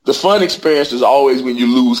the fun experience is always when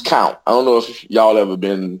you lose count. I don't know if y'all ever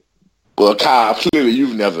been. Well, Kyle, clearly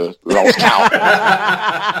you've never lost count.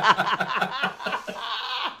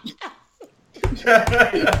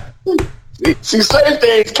 See, certain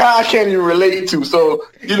things Kyle can't even relate to, so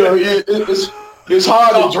it's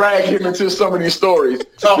hard to drag him into some of these stories.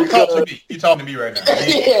 Talk to me. You're talking to me right now.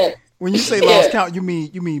 Yeah. When you say lost count, you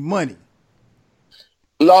mean money.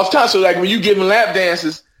 Lost count. So like when you giving lap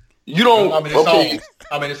dances, you don't.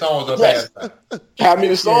 How many songs are passed? How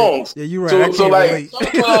many songs? Yeah, you're right. So like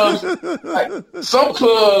some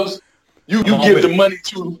clubs, you give the money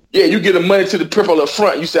to. Yeah, you give the money to the people up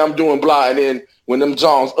front. You say I'm doing blah, and then when them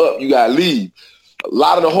songs up, you gotta leave. A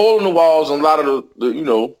lot of the hole in the walls and a lot of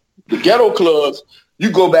the ghetto clubs,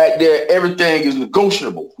 you go back there, everything is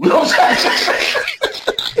negotiable. You know what I'm saying?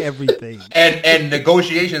 Everything. And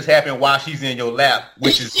negotiations happen while she's in your lap,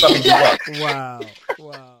 which is fucking you up.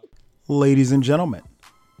 Wow. Ladies and gentlemen,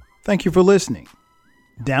 thank you for listening,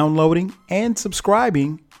 downloading, and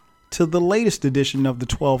subscribing to the latest edition of the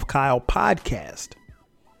 12 Kyle podcast.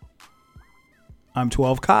 I'm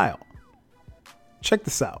 12 Kyle. Check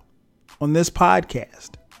this out. On this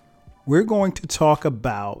podcast, we're going to talk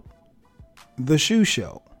about the shoe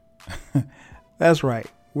show. That's right.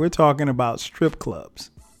 We're talking about strip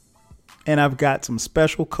clubs. And I've got some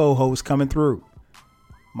special co-hosts coming through.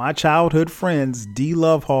 My childhood friends, D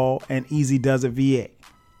Love Hall and Easy Does It VA.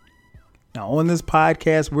 Now, on this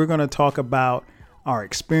podcast, we're going to talk about our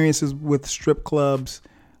experiences with strip clubs,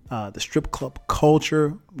 the strip club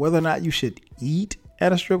culture, whether or not you should eat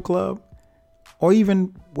at a strip club, or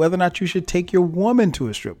even whether or not you should take your woman to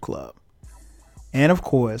a strip club. And of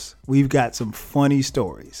course, we've got some funny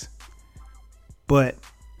stories. But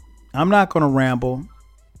I'm not going to ramble.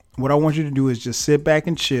 What I want you to do is just sit back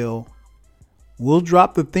and chill. We'll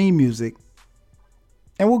drop the theme music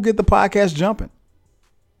and we'll get the podcast jumping.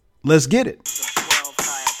 Let's get it.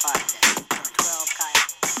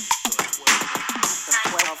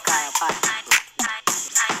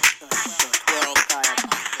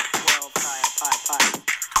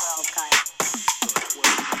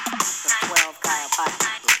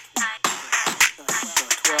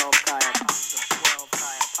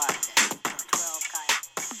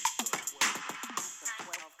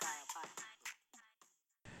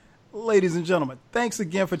 Ladies and gentlemen, thanks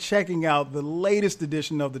again for checking out the latest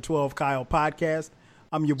edition of the 12 Kyle podcast.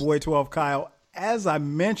 I'm your boy 12 Kyle. As I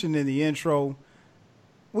mentioned in the intro,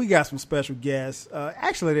 we got some special guests.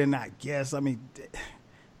 Actually, they're not guests. I mean,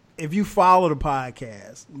 if you follow the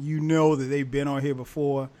podcast, you know that they've been on here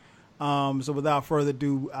before. So without further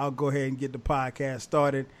ado, I'll go ahead and get the podcast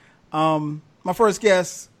started. My first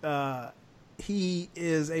guest, he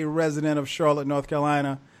is a resident of Charlotte, North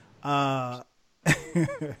Carolina.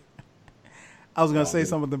 I was going to say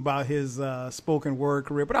something about his spoken word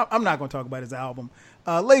career, but I'm not going to talk about his album.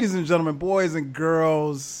 Ladies and gentlemen, boys and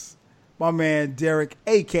girls, my man Derek,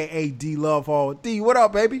 a.k.a. D Love Hall. D, what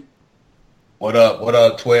up, baby? What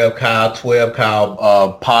up, 12 Kyle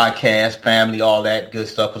podcast, family, all that good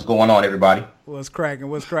stuff. What's going on, everybody? What's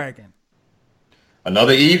cracking?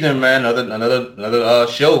 Another evening, man. Another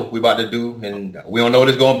show we about to do, and we don't know what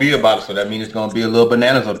it's going to be about, so that means it's going to be a little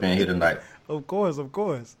bananas up in here tonight. Of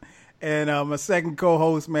course. And my second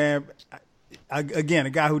co-host, man, again, a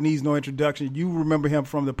guy who needs no introduction. You remember him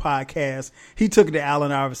from the podcast. He took it to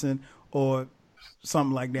Allen Iverson or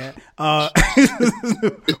something like that.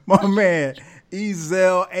 My man,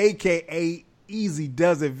 Ezel, a.k.a. Easy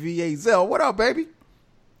Does It VA. Zell, what up, baby?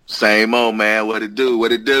 Same old, man. What it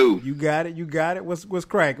do? You got it. What's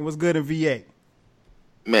cracking? What's good in VA?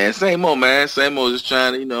 Man, same old, man. Same old. Just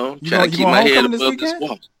trying to, trying to keep my head above this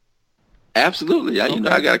wall. Absolutely.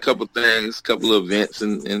 I got a couple things, couple of events,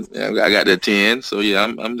 and I got to attend. So, yeah,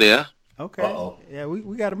 I'm there. Okay. Uh-oh. Yeah,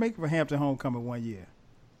 we got to make it for Hampton Homecoming one year.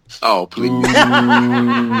 Oh, please. Cut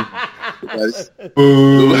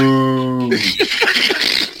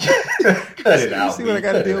it out. You see what I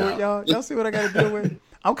got to deal with, y'all? Y'all see what I got to deal with?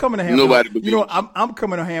 I'm coming to Hampton. Nobody believes you. I'm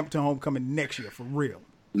coming to Hampton Homecoming next year, for real.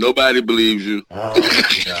 Nobody believes you. Oh,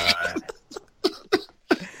 God.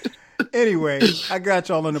 Anyway, I got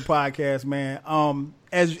y'all on the podcast, man.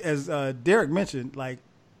 As Derek mentioned, like,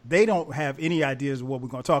 they don't have any ideas of what we're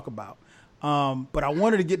going to talk about. But I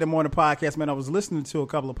wanted to get them on the podcast, man. I was listening to a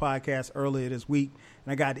couple of podcasts earlier this week,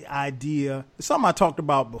 and I got the idea. It's something I talked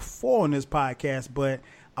about before on this podcast, but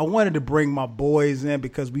I wanted to bring my boys in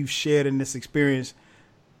because we've shared in this experience.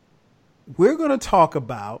 We're going to talk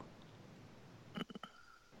about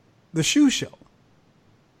the shoe show,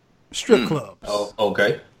 strip clubs. Oh,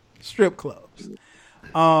 okay. Strip clubs.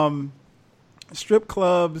 Strip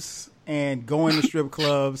clubs and going to strip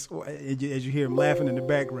clubs, as you hear him laughing in the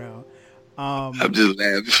background. I'm just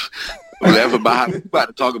laughing. I'm laughing about how we about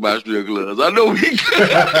to talk about strip clubs. I know we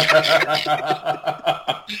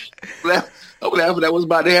I'm laughing at what's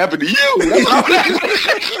about to happen to you. That's what I'm laughing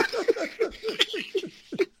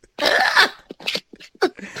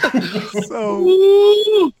So,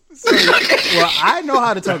 well, I know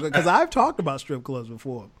how to talk because I've talked about strip clubs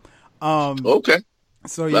before. Okay.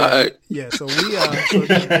 So yeah, right. yeah. So we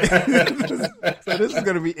so this is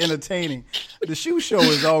going to be entertaining. The shoe show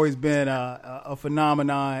has always been a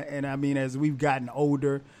phenomenon, and I mean, as we've gotten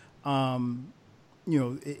older, I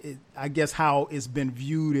guess how it's been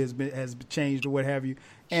viewed has changed or what have you.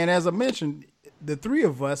 And as I mentioned, the three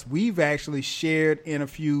of us, we've actually shared in a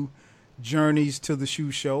few journeys to the shoe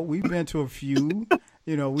show. We've been to a few.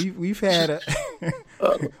 We've had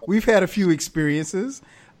a few experiences.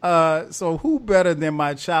 So who better than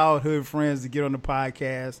my childhood friends to get on the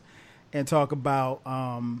podcast and talk about,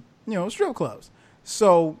 strip clubs.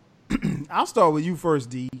 So I'll start with you first,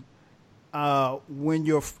 D. What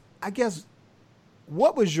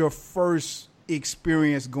was your first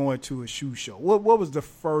experience going to a shoe show? What was the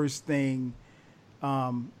first thing,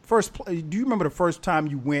 do you remember the first time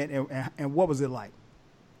you went and what was it like?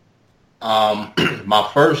 My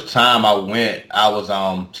first time I went, I was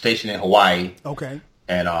stationed in Hawaii. Okay.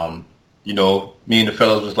 And, me and the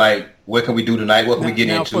fellas was like, what can we do tonight? What can we get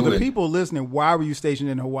into? For the people listening, why were you stationed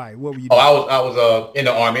in Hawaii? What were you doing? Oh, I was in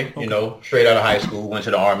the Army, okay. Straight out of high school, went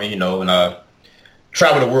to the Army, and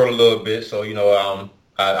traveled the world a little bit. So,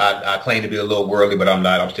 I claim to be a little worldly, but I'm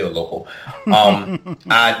not. I'm still local. We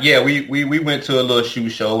went to a little shoe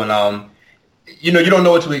show, and, you don't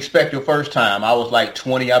know what to expect your first time. I was like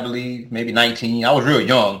 20, I believe, maybe 19. I was real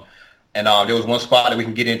young. And there was one spot that we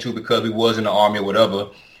can get into because we was in the Army or whatever.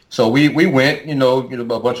 So we went,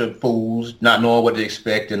 a bunch of fools, not knowing what to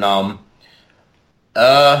expect. And,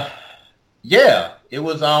 it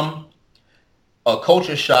was a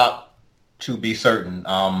culture shock to be certain.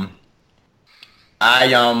 I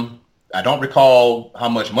don't recall how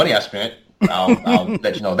much money I spent. I'll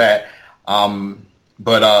let you know that.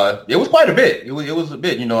 But it was quite a bit. It was a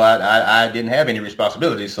bit, I didn't have any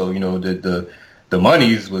responsibility. So, the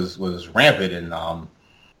monies was rampant, and that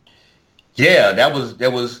was,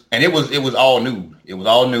 and it was all new. It was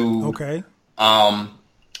all new. Okay.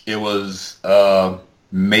 It was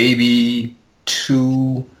maybe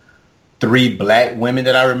 2-3 black women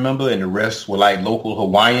that I remember, and the rest were like local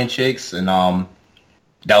Hawaiian chicks, and that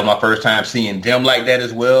was my first time seeing them like that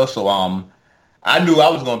as well. So I knew I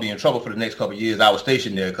was going to be in trouble for the next couple of years I was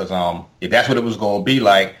stationed there, because if that's what it was going to be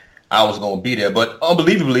like, I was going to be there. But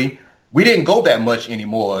unbelievably, we didn't go that much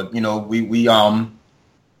anymore.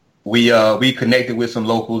 We connected with some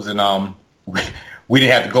locals, and we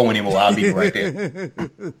didn't have to go anymore. I'll be right there.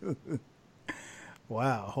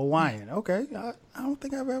 Wow, Hawaiian. Okay, I don't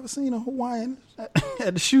think I've ever seen a Hawaiian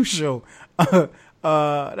at the shoe show.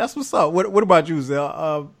 That's what's up. What about you,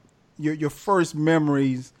 Zell? Your first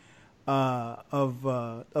memories of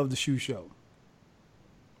the shoe show?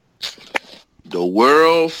 The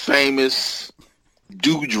world famous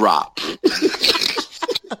Dewdrop.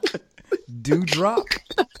 Dewdrop?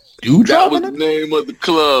 That was the name of the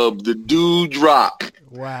club, the Dewdrop.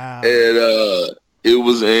 Wow. And it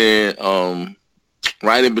was in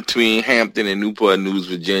right in between Hampton and Newport News,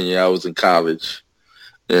 Virginia. I was in college.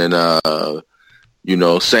 And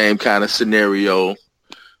same kind of scenario.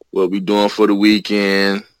 What we doing for the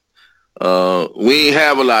weekend. We ain't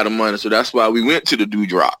have a lot of money, so that's why we went to the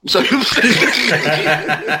Dewdrop. So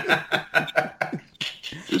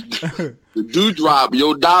the Dewdrop,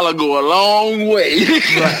 your dollar go a long way.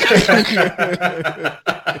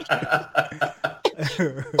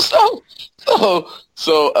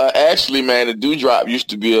 So actually, man, the Dewdrop used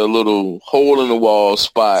to be a little hole in the wall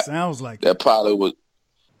spot. Sounds like that. Probably was.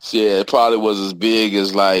 Yeah, it probably was as big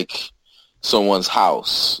as like someone's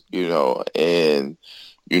house, and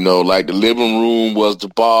like the living room was the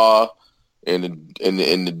bar, and the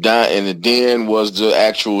den was the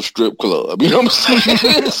actual strip club. You know what I'm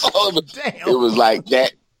saying? So it was like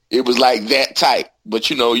that. It was like that tight. But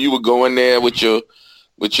you would go in there with your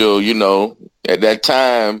at that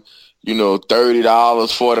time, $30,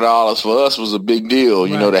 $40 for us was a big deal.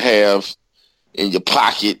 Right. To have in your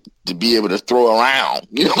pocket to be able to throw around.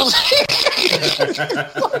 You know what I'm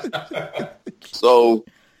saying? So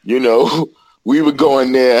we would go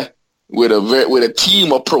in there with a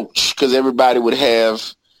team approach, because everybody would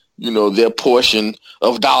have, their portion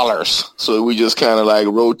of dollars. So we just kind of like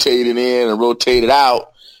rotated in and rotated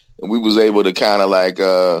out, and we was able to kind of like,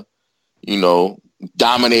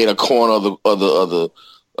 dominate a corner of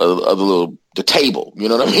little the table. You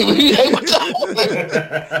know what I mean?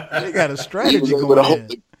 They got a strategy going.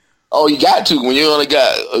 Oh, you got to when you only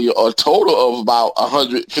got a total of about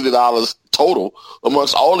 $150 total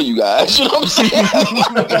amongst all of you guys. You know what I'm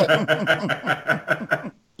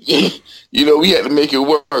saying? You know, we had to make it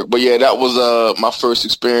work. But yeah, that was my first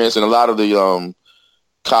experience, and a lot of the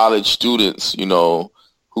college students, you know,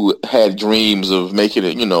 who had dreams of making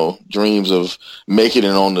it, on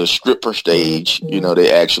the stripper stage. You know,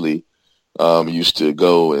 they actually used to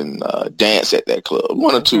go and dance at that club.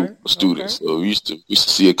 One or two students. Okay. So we used to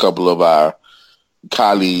see a couple of our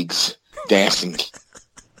colleagues dancing.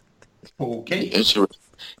 Okay.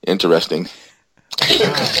 Interesting.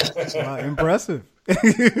 Wow, impressive.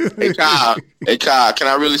 Hey Kyle, can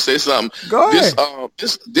I really say something? Go ahead.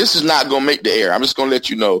 This is not gonna make the air. I'm just gonna let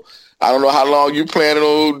you know. I don't know how long you planning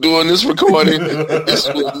on doing this recording.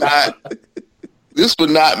 This would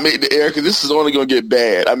not make the air because this is only gonna get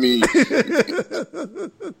bad. I mean, because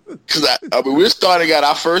we're starting at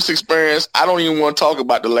our first experience. I don't even want to talk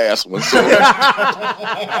about the last one. So.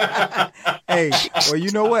 Hey, well,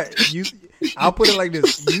 you know what? I'll put it like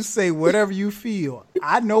this. You say whatever you feel.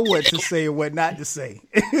 I know what to say and what not to say.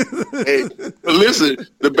 Hey, but listen,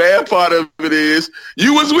 the bad part of it is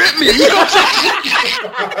you was with me. You know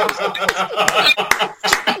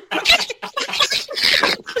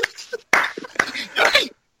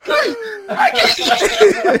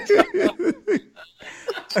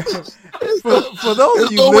for those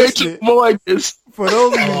of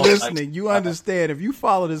you listening, you understand if you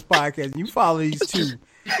follow this podcast and you follow these two,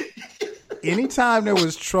 anytime there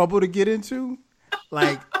was trouble to get into,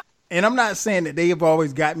 like, and I'm not saying that they have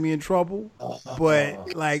always gotten me in trouble,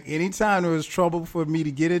 but like anytime there was trouble for me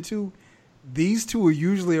to get into, these two are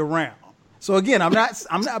usually around. So again, I'm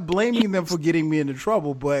not blaming them for getting me into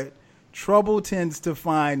trouble, but trouble tends to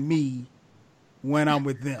find me when I'm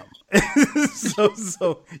with them.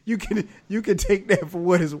 so you can take that for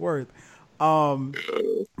what it's worth.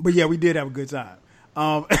 But yeah, we did have a good time.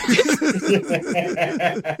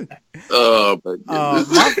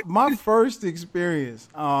 My first experience,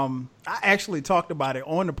 I actually talked about it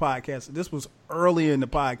on the podcast. This was early in the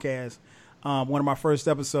podcast, one of my first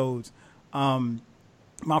episodes.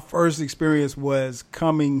 My first experience was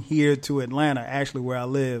coming here to Atlanta, actually where I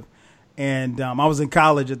live. And I was in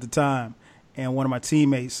college at the time. And one of my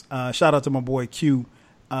teammates, shout out to my boy Q,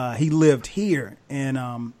 he lived here.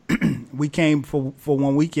 And we came for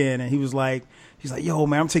one weekend, and he's like, yo,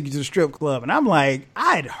 man, I'm taking you to the strip club. And I'm like,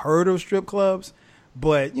 I had heard of strip clubs,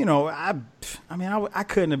 but, you know, I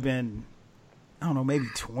couldn't have been, I don't know, maybe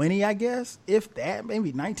 20, I guess, if that,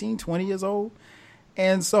 maybe 19, 20 years old.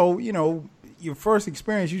 And so, you know, your first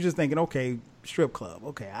experience, you're just thinking, okay, strip club.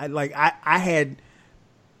 Okay. I had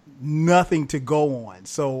nothing to go on.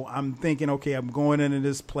 So I'm thinking, okay, I'm going into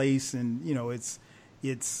this place and, you know, it's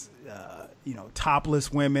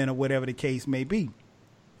topless women or whatever the case may be.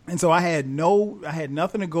 And so I had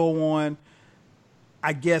nothing to go on.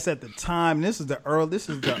 I guess at the time, early,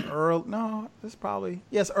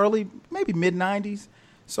 maybe mid 90s.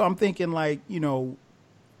 So I'm thinking like, you know,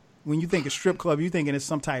 when you think of strip club, you're thinking it's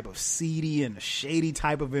some type of seedy and a shady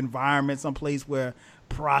type of environment, some place where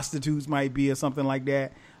prostitutes might be or something like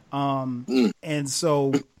that. And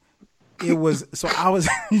so it was, so I was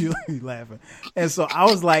you laughing. And so I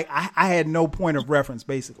was like, I had no point of reference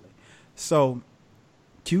basically. So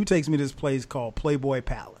Q takes me to this place called Playboy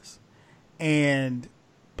Palace, and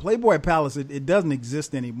Playboy Palace, it doesn't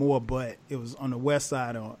exist anymore, but it was on the west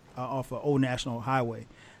side off of Old National Highway,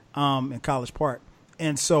 in College Park.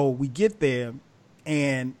 And so we get there,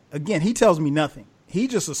 and again, he tells me nothing. He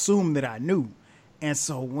just assumed that I knew. And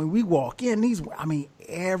so when we walk in,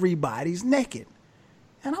 everybody's naked.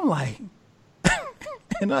 And I'm like,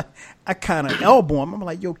 and I kind of elbow him. I'm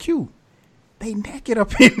like, yo, Q, they naked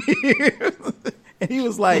up in here. And he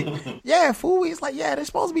was like, yeah, fool. He's like, yeah, they're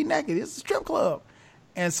supposed to be naked. It's a strip club.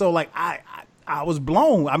 And so like, I was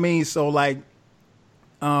blown. I mean, so like,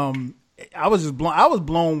 I was just blown. I was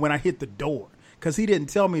blown when I hit the door, because he didn't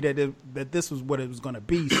tell me that this was what it was going to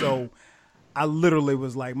be. So I literally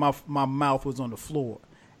was like, my mouth was on the floor.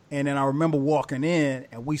 And then I remember walking in,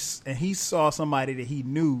 and he saw somebody that he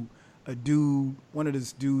knew, a dude, one of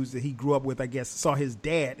those dudes that he grew up with, I guess, saw his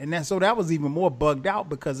dad. And that was even more bugged out,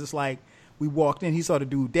 because it's like, we walked in, he saw the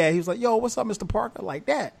dude dad. He was like, yo, what's up, Mr. Parker? Like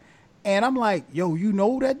that. And I'm like, yo, you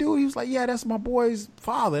know that dude? He was like, yeah, that's my boy's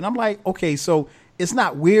father. And I'm like, okay, so it's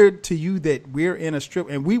not weird to you that we're in a strip,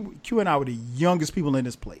 and Q and I were the youngest people in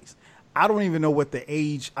this place. I don't even know what the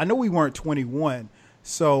age. I know we weren't 21,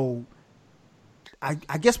 so I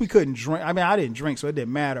guess we couldn't drink. I mean, I didn't drink, so it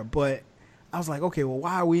didn't matter. But I was like, okay, well,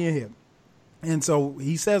 why are we in here? And so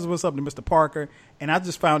he says what's up to Mr. Parker, and I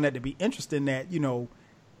just found that to be interesting that, you know,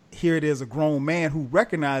 here it is, a grown man who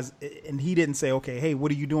recognized, and he didn't say, okay, hey,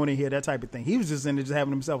 what are you doing in here, that type of thing. He was just in there just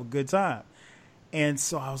having himself a good time. And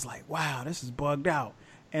so I was like, wow, this is bugged out.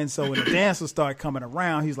 And so when the dancers started coming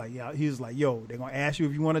around, he was like, yo, they're going to ask you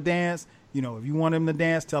if you want to dance. You know, if you want them to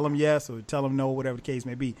dance, tell them yes or tell them no, whatever the case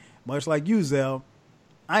may be. Much like you, Zell,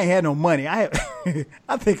 I ain't had no money. I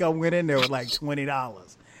think I went in there with like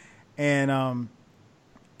 $20. And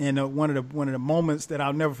one of the moments that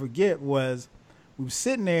I'll never forget was we were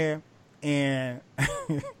sitting there and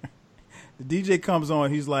the DJ comes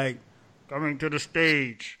on. He's like, coming to the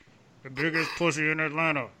stage, the biggest pussy in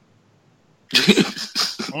Atlanta.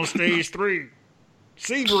 On stage 3,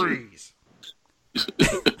 Seabreeze.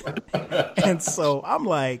 And so I'm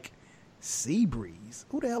like, Seabreeze?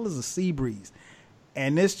 Who the hell is a Seabreeze?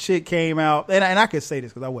 And this chick came out, and I could say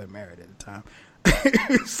this because I wasn't married at the time.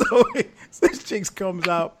 So this chick comes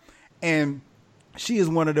out, and she is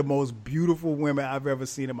one of the most beautiful women I've ever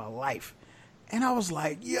seen in my life. And I was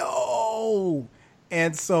like, yo.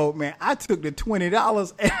 And so, man, I took the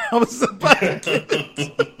 $20 and I was about to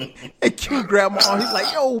give it. And Q grabbed my arm. He's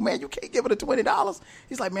like, yo, man, you can't give her the $20.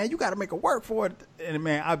 He's like, man, you got to make her work for it. And,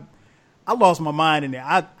 man, I lost my mind in there.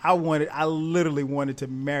 I literally wanted to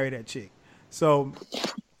marry that chick. So,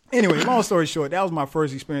 anyway, long story short, that was my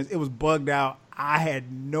first experience. It was bugged out. I had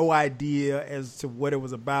no idea as to what it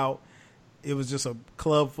was about. It was just a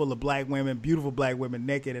club full of black women, beautiful black women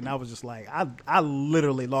naked. And I was just like, I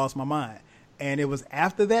literally lost my mind. And it was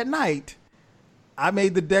after that night, I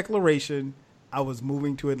made the declaration I was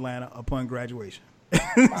moving to Atlanta upon graduation.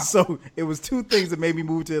 Wow. So it was two things that made me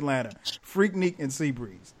move to Atlanta, Freaknik and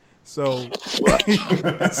Seabreeze. So,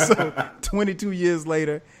 22 years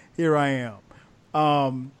later, here I am.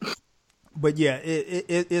 But yeah,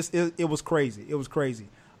 it was crazy. It was crazy.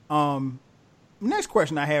 Next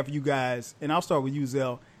question I have for you guys, and I'll start with you,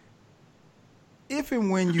 Zell. If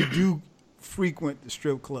and when you do frequent the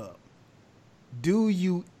strip club, do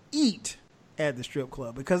you eat at the strip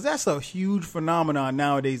club? Because that's a huge phenomenon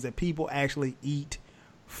nowadays that people actually eat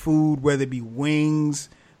food, whether it be wings,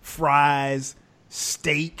 fries,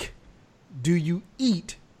 steak. Do you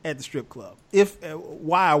eat at the strip club? If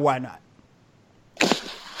why or why not?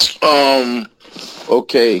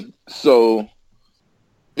 Okay, so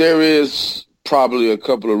there is probably a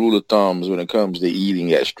couple of rule of thumbs when it comes to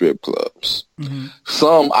eating at strip clubs. Mm-hmm.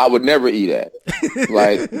 Some I would never eat at.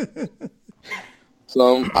 Like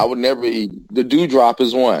some I would never eat. The Dewdrop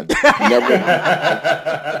is one. Never.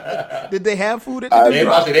 Did they have food at the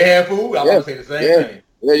Dewdrop? They have food? I was going to say the same thing.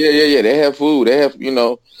 Yeah. They have food. They have,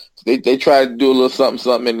 they try to do a little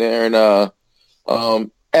something in there,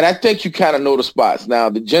 and I think you kind of know the spots. Now,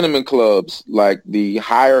 the gentleman clubs, like the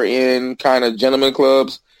higher end kind of gentleman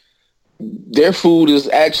clubs, their food is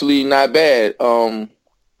actually not bad.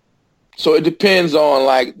 So it depends on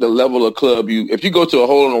like the level of club if you go to a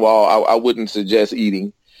hole in the wall, I wouldn't suggest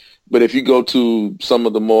eating. But if you go to some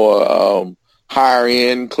of the more higher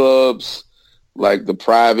end clubs, like the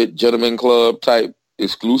private gentleman club type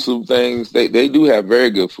exclusive things, they do have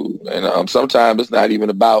very good food. And sometimes it's not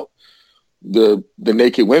even about the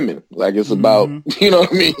naked women. Like it's about, you know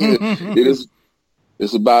what I mean?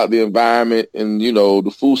 It's about the environment and,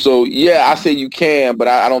 the food. So yeah, I say you can, but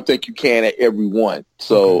I don't think you can at every one.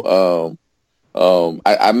 So,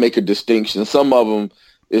 I make a distinction. Some of them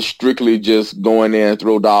is strictly just go in there and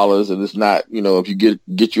throw dollars. And it's not, if you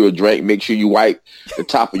get you a drink, make sure you wipe the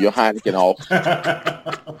top of your Heineken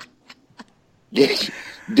off. Yeah.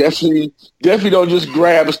 Definitely don't just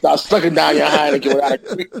grab and start sucking down your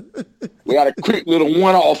Heineken without a quick little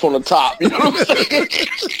one-off on the top. You know what I'm saying?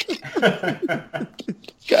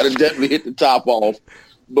 Got to definitely hit the top off.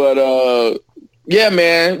 But, yeah,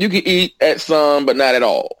 man, you can eat at some, but not at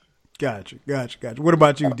all. Gotcha. What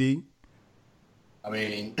about you, D? I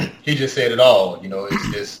mean, he just said it all.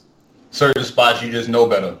 It's just certain spots you just know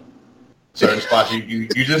better. Certain spots you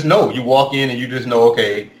just know. You walk in and you just know,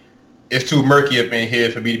 okay, it's too murky up in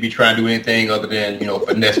here for me to be trying to do anything other than,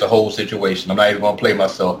 finesse the whole situation. I'm not even going to play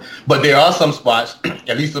myself. But there are some spots,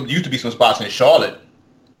 at least there used to be some spots in Charlotte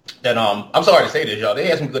that, I'm sorry to say this, y'all, they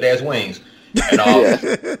had some good-ass wings. And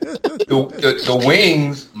the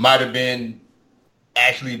wings might have been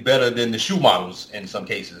actually better than the shoe models in some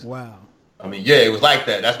cases. Wow. I mean, yeah, it was like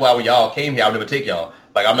that. That's why when y'all came here, I would never take y'all.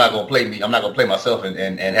 Like, I'm not going to play me. I'm not going to play myself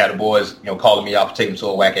and have the boys, calling me out for taking them to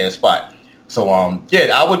a whack-ass spot. So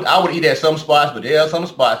yeah, I would eat at some spots, but there are some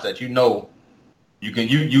spots that you know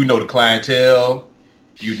the clientele,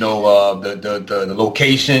 the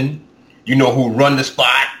location, who run the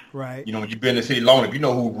spot. Right. You've been in the city long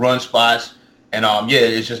enough, who run spots. And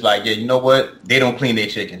it's just like, you know what? They don't clean their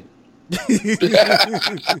chicken.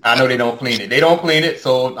 I know they don't clean it. They don't clean it,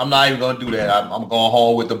 so I'm not even gonna do that. I'm going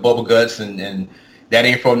home with the bubble guts, and that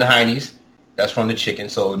ain't from the Heinies. That's from the chicken.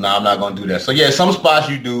 So no, I'm not gonna do that. So yeah, some spots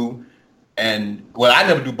you do, and well, I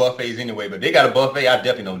never do buffets anyway. But they got a buffet, I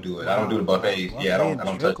definitely don't do it. I don't do the buffets. Buffet I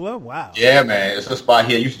don't touch. Club? Wow. Yeah, man, it's a spot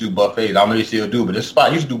here. Used to do buffets. I don't know if they still do, but this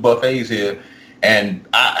spot used to do buffets here. And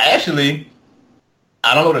I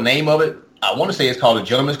don't know the name of it. I want to say it's called the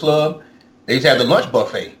Gentleman's Club. They used to have the lunch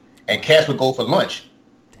buffet, and cats would go for lunch.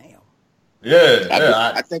 Damn.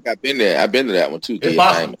 Yeah, I think I've been there. I've been to that one too. It's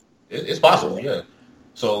possible. It's possible. Yeah.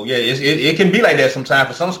 So yeah, it can be like that sometimes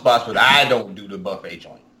for some spots, but I don't do the buffet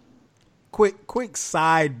joint. Quick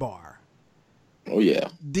sidebar. Oh yeah.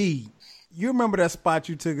 D, you remember that spot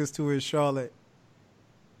you took us to in Charlotte?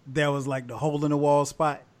 That was like the hole in the wall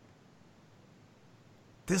spot.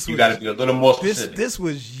 You got to be a little more specific. This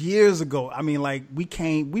was years ago. I mean, like I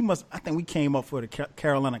think we came up for the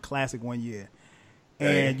Carolina Classic one year,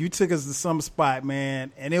 and you took us to some spot,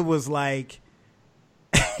 man, and it was like,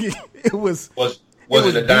 it was. Was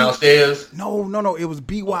it the downstairs? No. It was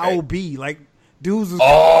BYOB. Like dudes. Was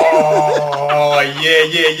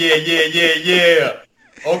yeah.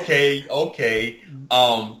 Okay.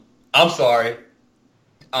 I'm sorry.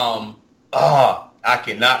 I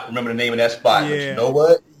cannot remember the name of that spot. Yeah. But you know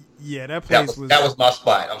what? Yeah, that place that was my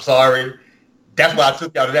spot. I'm sorry. That's why I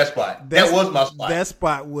took y'all to that spot. That was my spot. That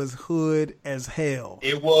spot was hood as hell.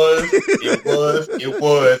 It was.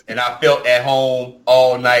 And I felt at home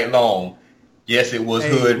all night long. Yes, it was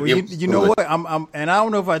hood. Well, you know what? I'm and I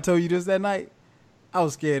don't know if I told you this that night. I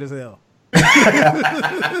was scared as hell. You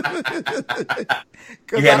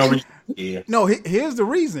had no reason. Yeah. No, here's the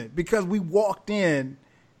reason. Because we walked in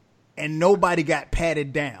and nobody got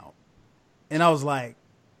patted down. And I was like,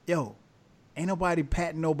 yo, ain't nobody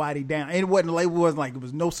patting nobody down. And it wasn't like it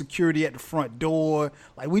was no security at the front door.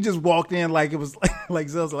 Like we just walked in like it was like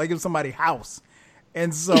it was somebody's house.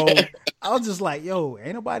 And so I was just like, yo,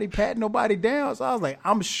 ain't nobody patting nobody down. So I was like,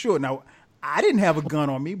 I'm sure. Now, I didn't have a gun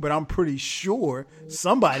on me, but I'm pretty sure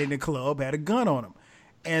somebody in the club had a gun on them.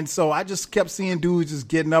 And so I just kept seeing dudes just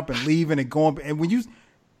getting up and leaving and going. And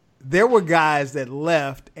there were guys that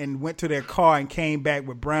left and went to their car and came back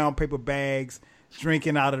with brown paper bags,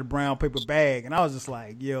 drinking out of the brown paper bag. And I was just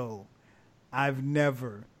like, yo, I've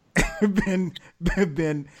never been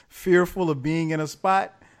fearful of being in a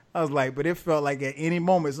spot. I was like, but it felt like at any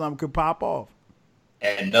moment something could pop off.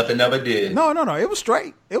 And nothing ever did. No. It was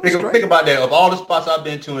straight. Think about that. Of all the spots I've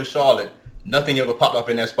been to in Charlotte, nothing ever popped up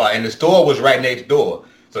in that spot. And the store was right next door.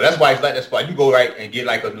 So that's why it's like that spot. You go right and get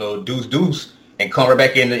like a little deuce and come right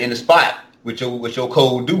back in the spot with your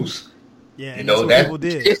cold deuce. Yeah, you know that people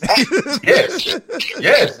did.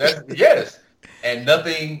 yes. And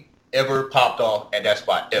nothing ever popped off at that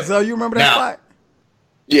spot ever. So you remember that spot?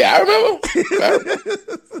 Yeah,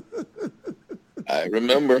 I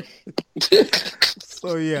remember.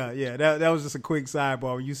 So yeah. That was just a quick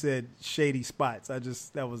sidebar. When you said shady spots, it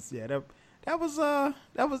was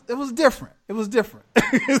different. It was different.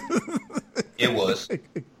 It was.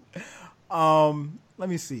 Let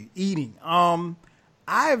me see. Eating.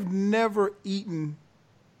 I've never eaten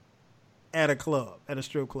at a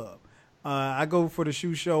strip club. I go for the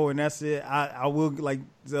shoe show and that's it. I will, like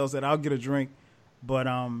Zell said, I'll get a drink, but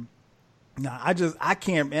I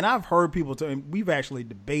can't. And I've heard people and we've actually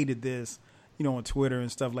debated this, on Twitter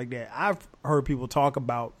and stuff like that. I've heard people talk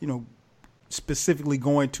about, specifically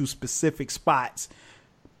going to specific spots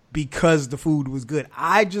because the food was good.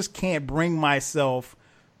 I just can't bring myself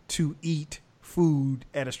to eat food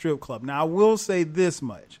at a strip club. Now, I will say this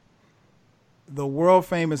much. The world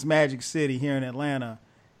famous Magic City here in Atlanta,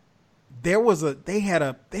 they had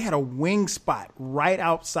a wing spot right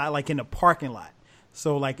outside, like in the parking lot.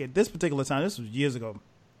 So like at this particular time, this was years ago,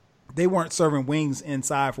 they weren't serving wings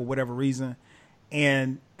inside for whatever reason.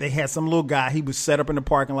 And they had some little guy, he was set up in the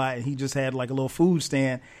parking lot and he just had like a little food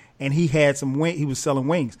stand and he had he was selling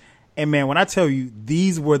wings. And man, when I tell you,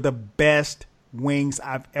 these were the best wings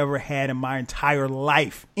I've ever had in my entire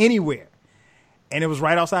life anywhere. And it was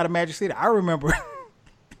right outside of Magic City. I remember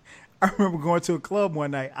going to a club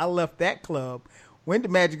one night. I left that club, went to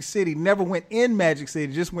Magic City, never went in Magic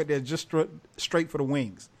City, just went there just straight for the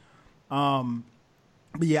wings. But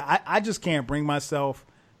yeah, I just can't bring myself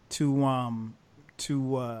to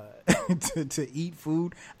eat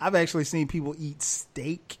food. I've actually seen people eat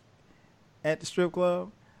steak at the strip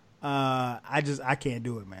club. I can't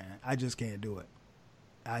do it, man. I just can't do it.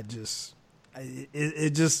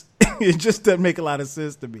 It just doesn't make a lot of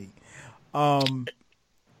sense to me.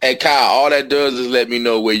 Hey Kyle, all that does is let me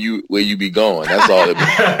know where you be going. That's all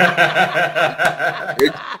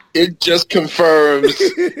it just confirms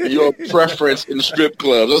your preference in strip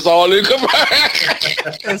clubs. That's all it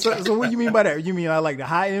confirms. So what do you mean by that? You mean I like the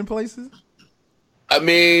high end places? I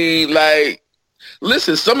mean, like,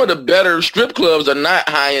 listen, some of the better strip clubs are not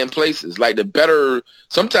high end places. Like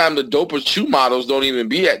sometimes the doper shoe models don't even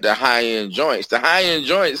be at the high end joints. The high end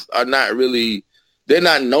joints are not really, they're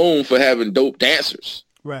not known for having dope dancers.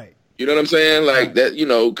 Right. You know what I'm saying? Like that,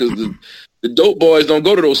 because the dope boys don't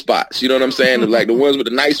go to those spots. You know what I'm saying? Like the ones with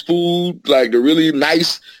the nice food, like the really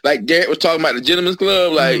nice, like Garrett was talking about the gentleman's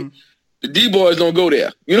club, like the D boys don't go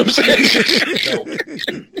there. You know what I'm saying?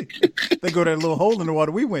 They go to that little hole in the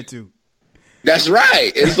water we went to. That's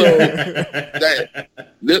right. And so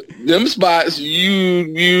them spots,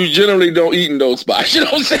 you generally don't eat in those spots. You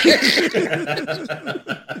know what I'm saying?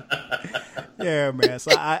 Yeah, man.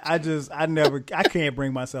 So I can't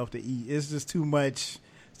bring myself to eat. It's just too much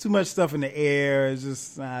stuff in the air. It's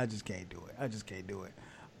just, I just can't do it.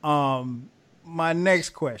 My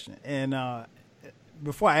next question, and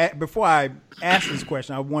before I ask this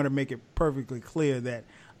question, I want to make it perfectly clear that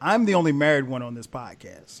I'm the only married one on this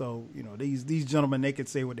podcast. So, these gentlemen, they can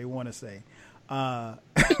say what they want to say.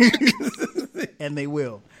 And they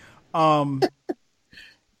will.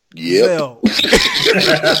 Yep. So,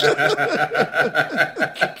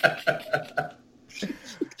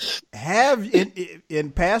 have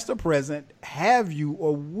in past or present, have you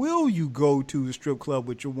or will you go to a strip club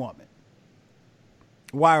with your woman?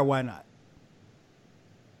 Why or why not?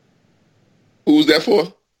 Who's that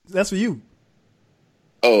for? That's for you.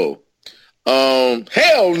 Oh,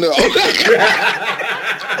 hell no.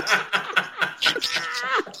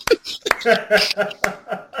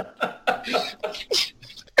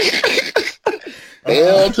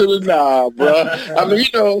 Hell to the nah, bro. I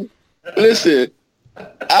mean, listen,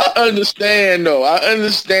 I understand though.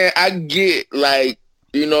 I get, like,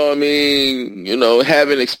 what I mean?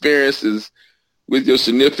 Having experiences with your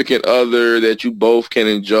significant other that you both can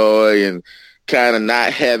enjoy, and kind of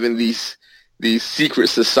not having these secret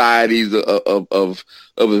societies of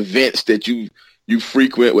events that you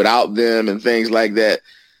frequent without them and things like that.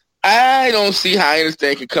 I don't see how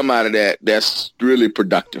anything can come out of that that's really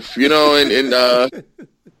productive, and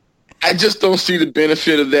I just don't see the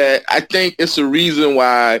benefit of that. I think it's a reason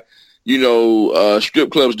why,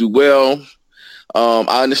 strip clubs do well.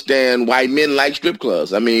 I understand why men like strip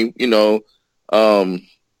clubs. I mean,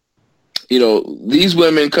 these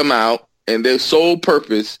women come out and their sole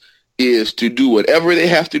purpose is to do whatever they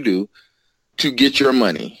have to do to get your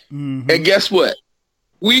money. Mm-hmm. And guess what?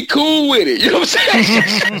 We cool with it. You know what I'm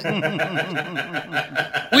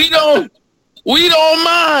saying? We don't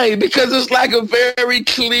mind, because it's like a very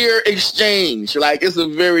clear exchange. Like, it's a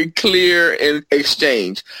very clear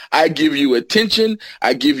exchange. I give you attention.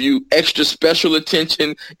 I give you extra special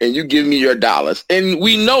attention, and you give me your dollars. And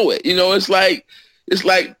we know it. It's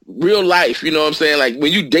like real life. You know what I'm saying? Like,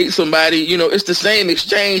 when you date somebody, it's the same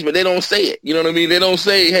exchange, but they don't say it. You know what I mean? They don't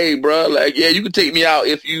say, hey, bro, like, yeah, you can take me out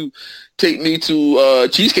if you take me to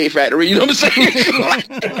Cheesecake Factory. You know what I'm saying?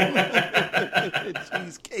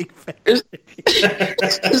 Cheesecake Factory.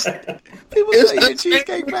 People say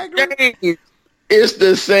Cheesecake Factory. It's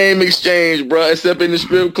the same exchange, bro, except in the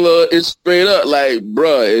strip club, it's straight up like,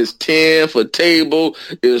 bro, it's 10 for table,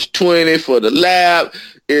 it's 20 for the lap,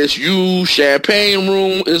 it's you, champagne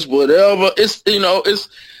room, it's whatever. It's, it's,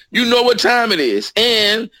 what time it is.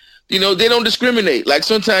 And, they don't discriminate. Like,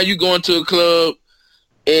 sometimes you go into a club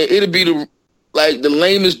and it'll be the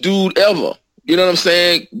lamest dude ever. You know what I'm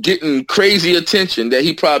saying? Getting crazy attention that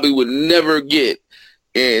he probably would never get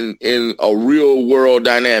in a real world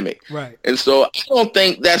dynamic. Right. And so I don't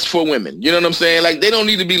think that's for women. You know what I'm saying? Like, they don't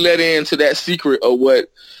need to be let into that secret of what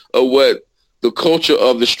the culture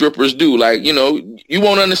of the strippers do. Like, you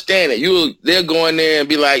won't understand it. They'll go in there and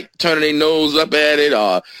be like turning their nose up at it,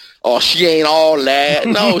 or she ain't all that.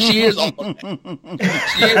 No, she is all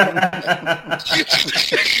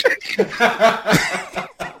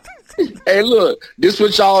Hey, look, this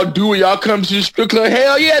what y'all do when y'all come to the strip club?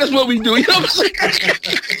 Hell yeah, that's what we do. You know what I'm saying?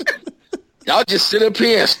 Y'all just sit up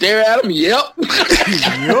here and stare at them. Yep.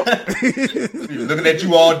 Looking at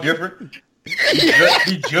you all different.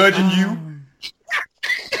 Be judging you.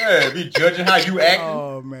 Yeah, be judging how you act.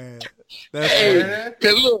 Oh, man. Hey,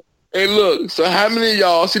 look. So how many of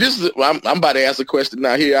y'all, see, this is, I'm about to ask a question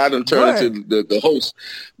now here. I done turned into the host.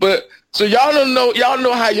 But, so y'all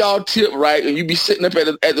know how y'all tip, right? And you be sitting up at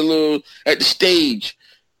the stage,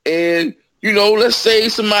 and let's say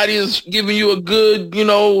somebody is giving you a good,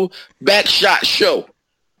 back shot show.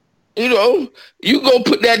 You go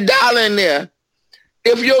put that dollar in there,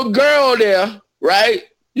 if your girl there, right,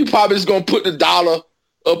 you probably just gonna put the dollar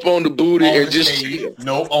up on the booty on and the just stage.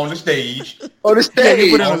 No, on the stage. on the Yeah, you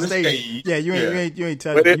stage. put it On on the the stage. stage. Yeah, you ain't Yeah.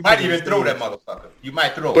 touching But it. it You Might put it on even the throw stage. that motherfucker. You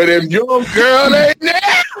might throw But it. if your girl ain't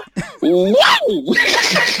there, whoa!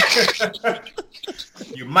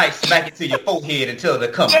 You might smack it to your forehead until they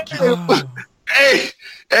come. Hey,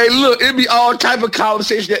 look, it be all type of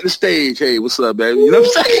conversation at the stage. Hey, what's up, baby? You know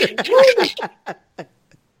what I'm saying?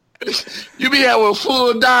 You be having a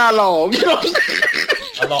full dialogue. You know what I'm saying?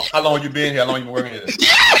 How long you been here? How long you been working here?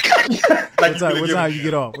 What time you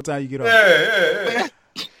get off? What time you get off? Yeah.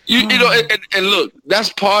 You know, and look,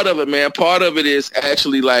 that's part of it, man. Part of it is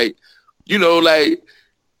actually like, you know, like,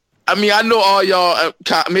 I mean, I know all y'all,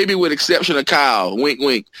 maybe with exception of Kyle, wink,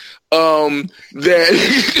 wink,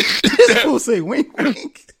 This fool say wink,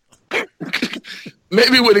 wink.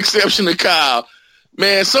 maybe with exception of Kyle,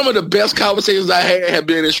 man, some of the best conversations I had have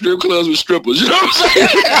been in strip clubs with strippers. You know what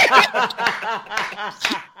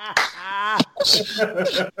I'm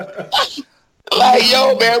saying? Like,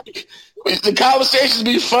 yo, man, the conversations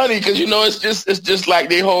be funny because, you know, it's just like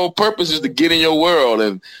their whole purpose is to get in your world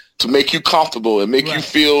and to make you comfortable and make you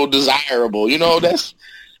feel desirable. You know,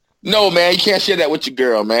 no, man, you can't share that with your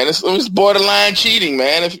girl, man. It's borderline cheating,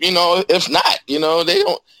 man. If not, you know,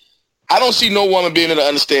 I don't see no woman being able to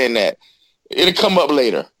understand that. It'll come up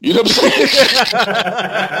later. You know what I'm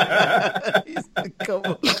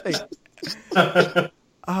saying?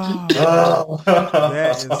 Oh,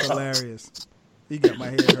 that is hilarious. You got my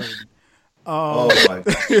head hurting. Oh my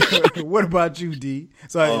God. What about you, D?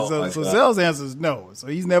 So Zell's answer is no. So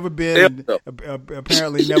he's never been,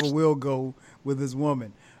 apparently never will go with his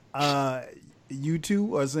woman. You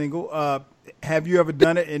two are single. Have you ever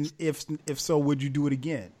done it? And if so, would you do it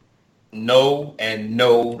again? No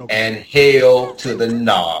and hell to the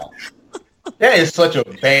nah. That is such a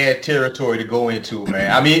bad territory to go into,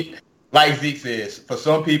 man. I mean, like Zeke says, for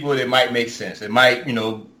some people it might make sense. It might, you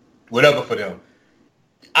know, whatever for them.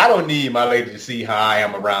 I don't need my lady to see how I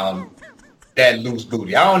am around that loose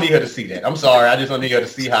booty. I don't need her to see that. I'm sorry. I just don't need her to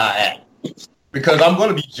see how I act. Because I'm going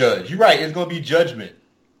to be judged. You're right. It's going to be judgment.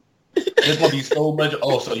 There's going to be so much,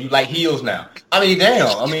 so you like heels now. I mean, damn.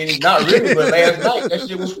 I mean, not really, but last night that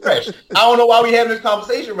shit was fresh. I don't know why we having this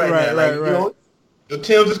conversation right now. Like, you know, the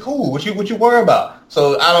Tim's is cool. What you worry about?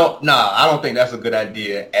 So I don't think that's a good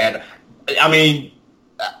idea. And I mean,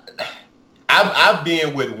 I've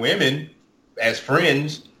been with women as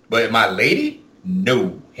friends, but my lady,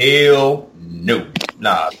 no. Hell no.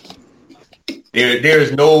 Nah.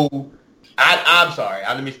 There's no, I'm sorry.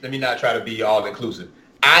 Let me not try to be all inclusive.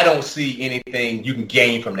 I don't see anything you can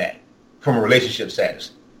gain from that, from a relationship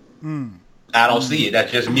status. I don't see it.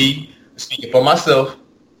 That's just me speaking for myself.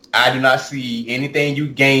 I do not see anything you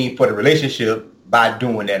gain for the relationship by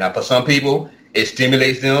doing that. Now, for some people, it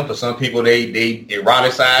stimulates them. For some people, they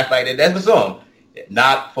eroticize like that. That's for some.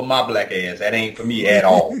 Not for my black ass. That ain't for me at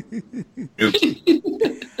all. Because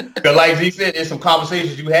like Z said, there's some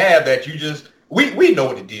conversations you have that you just, we know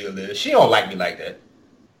what the deal is. She don't like me like that.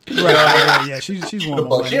 Right. Yeah, she's one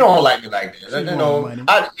more money. She don't like me like that. You know,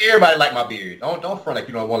 everybody like my beard. Don't front like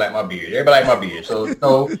you don't want like my beard. Everybody like my beard. So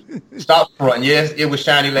stop fronting. Yes, it was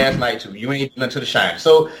shiny last night too. You ain't nothing to the shine.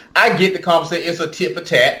 So I get the conversation. It's a tit for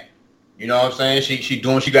tat. You know what I'm saying? She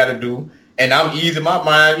doing what she got to do, and I'm easing my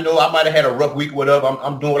mind. You know, I might have had a rough week or whatever.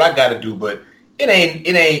 I'm doing what I got to do, but it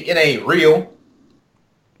ain't real.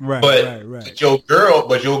 Right. But your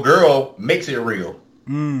girl makes it real.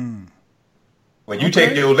 When you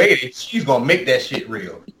take your lady, she's gonna make that shit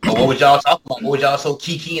real. But what was y'all talking about? What was y'all so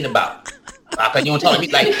kikiing about? How come you don't talk to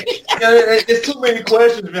me like that? There's too many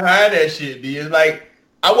questions behind that shit, B. It's like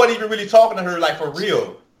I wasn't even really talking to her like for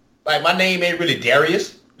real. Like my name ain't really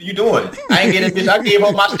Darius. What you doing? I ain't getting this. I gave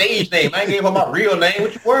her my stage name. I ain't gave her my real name.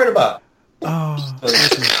 What you worried about? Oh,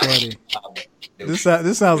 this is funny. This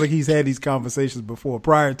sounds like he's had these conversations before,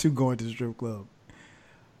 prior to going to the strip club.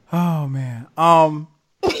 Oh man.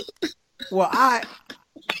 Well,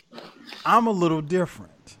 I'm a little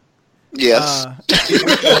different. Yes.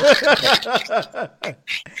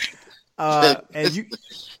 And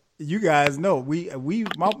you guys know me and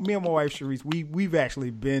my wife Sharice, we've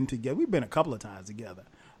actually been together. We've been a couple of times together.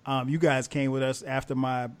 You guys came with us after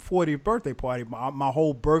my 40th birthday party. My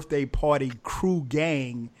whole birthday party crew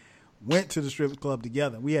gang went to the strip club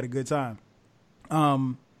together. We had a good time.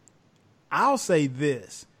 I'll say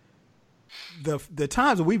this. The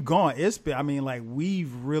times that we've gone,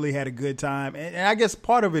 we've really had a good time. And I guess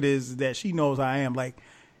part of it is that she knows I am. Like,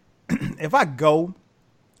 if I go,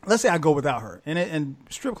 let's say I go without her, and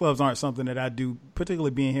strip clubs aren't something that I do,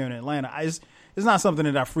 particularly being here in Atlanta. It's not something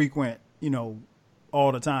that I frequent,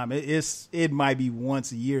 all the time. It might be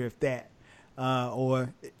once a year, if that,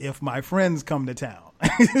 or if my friends come to town,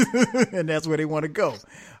 and that's where they want to go.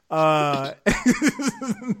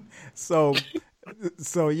 So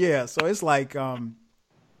yeah. So it's like when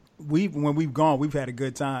we've gone, we've had a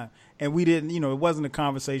good time, and we didn't, it wasn't a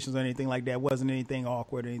conversations or anything like that. It wasn't anything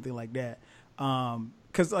awkward or anything like that.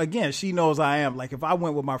 Because again, she knows I am. Like if I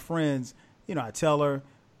went with my friends, I tell her,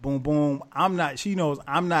 boom, boom. She knows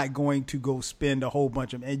I'm not going to go spend a whole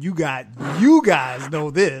bunch of, and you guys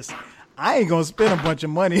know this. I ain't gonna spend a bunch of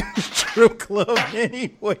money in the strip club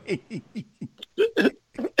anyway.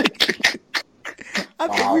 I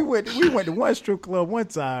think we went to one strip club one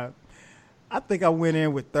time. I think I went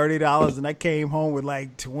in with $30 and I came home with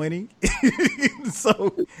like 20.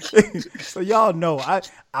 So y'all know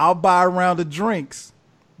I'll buy a round of drinks,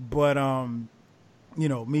 but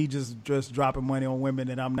me just dropping money on women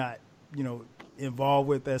that I'm not involved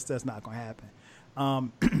with, that's not gonna happen.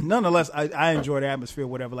 Nonetheless, I enjoy the atmosphere,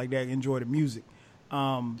 whatever like that. Enjoy the music.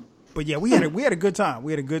 But yeah, we had a good time.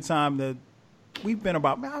 We had a good time. We've been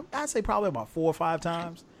I'd say probably about 4 or 5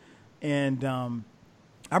 times. And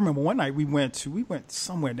I remember one night we went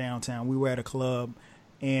somewhere downtown. We were at a club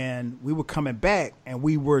and we were coming back and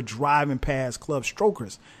we were driving past Club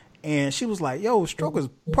Strokers. And she was like, yo, Strokers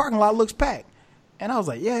parking lot looks packed. And I was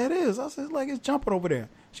like, yeah, it is. I said, like, it's jumping over there.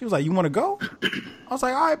 She was like, you want to go? I was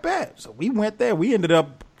like, all right, bet. So we went there. We ended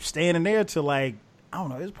up standing there till like, I don't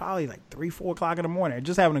know, it was probably like 3, 4 o'clock in the morning,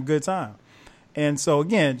 just having a good time. And so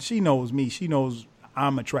again, she knows me. She knows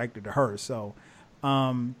I'm attracted to her. So,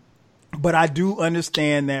 but I do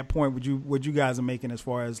understand that point what you guys are making as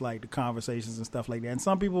far as like the conversations and stuff like that. And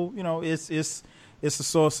some people, it's a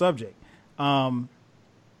sore subject. So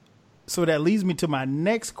that leads me to my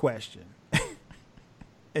next question.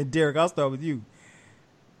 And Derek, I'll start with you.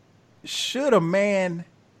 Should a man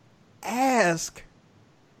ask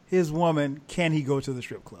his woman, can he go to the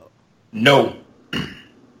strip club? No.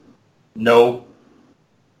 No.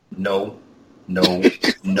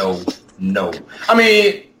 I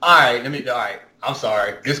mean, all right. I'm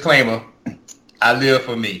sorry. Disclaimer. I live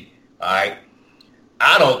for me. All right.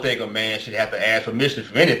 I don't think a man should have to ask permission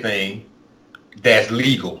for anything that's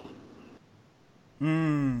legal.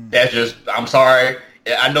 That's just, I'm sorry.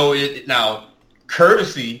 I know it now.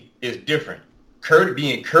 Courtesy is different.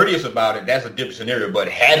 Being courteous about it, that's a different scenario. But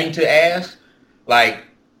having to ask, like,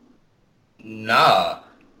 nah.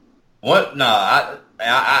 What? Nah.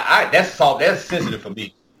 I that's sensitive for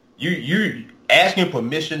me. You asking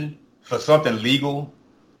permission for something legal?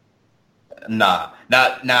 Nah.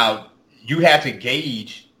 Now you have to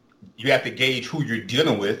gauge who you're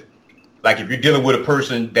dealing with. Like if you're dealing with a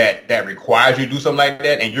person that requires you to do something like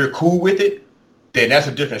that and you're cool with it, then that's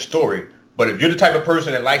a different story. But if you're the type of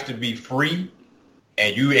person that likes to be free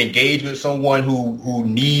and you engage with someone who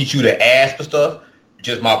needs you to ask for stuff,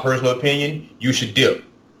 just my personal opinion, you should dip.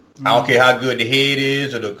 I don't care how good the head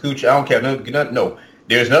is or the coochie. I don't care. No.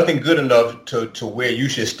 There's nothing good enough to where you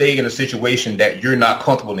should stay in a situation that you're not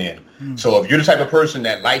comfortable in. So if you're the type of person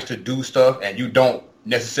that likes to do stuff and you don't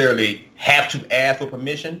necessarily have to ask for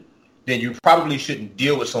permission, then you probably shouldn't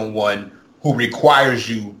deal with someone who requires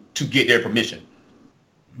you to get their permission.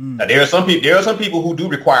 Now, there are some people who do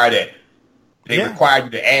require that. They require you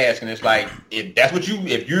to ask, and it's like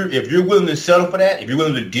if you're willing to settle for that, if you're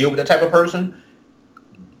willing to deal with that type of person,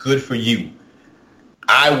 good for you.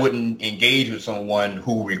 I wouldn't engage with someone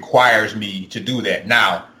who requires me to do that.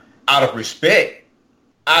 Now, out of respect,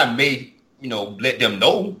 I may, let them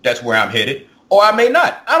know that's where I'm headed, or I may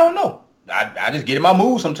not. I don't know. I just get in my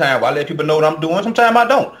mood sometimes. I let people know what I'm doing. Sometimes I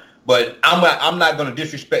don't. But I'm not going to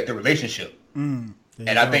disrespect the relationship.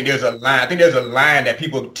 And I think there's a line. I think there's a line that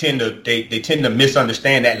people tend to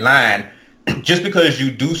misunderstand that line. Just because you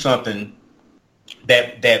do something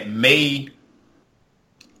that may,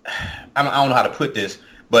 I don't know how to put this,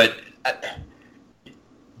 but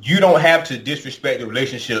you don't have to disrespect the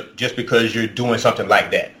relationship just because you're doing something like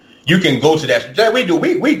that. You can go to that. We do.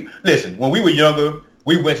 We listen. When we were younger,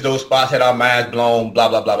 we went to those spots, had our minds blown, blah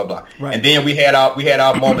blah blah blah blah, right. And then we had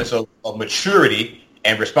our moments of maturity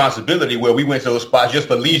and responsibility where we went to those spots just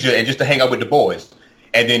for leisure and just to hang out with the boys.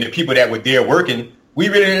 And then the people that were there working, we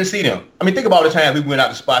really didn't see them. I mean, think about the time we went out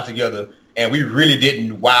to spots together and we really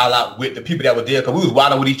didn't wild out with the people that were there because we was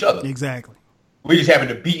wilding with each other. Exactly. We just happened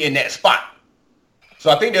to be in that spot. So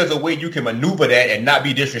I think there's a way you can maneuver that and not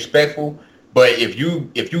be disrespectful. But if you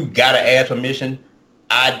gotta ask permission,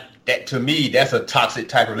 to me, that's a toxic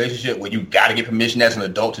type of relationship where you gotta get permission as an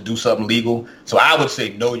adult to do something legal. So I would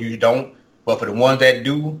say no, you don't. But for the ones that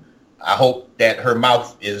do, I hope that her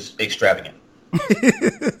mouth is extravagant.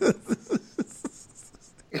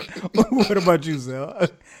 What about you, Zell?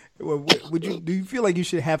 Do you feel like you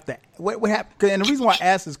should have to? What happened? And the reason why I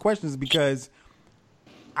ask this question is because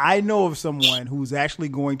I know of someone who's actually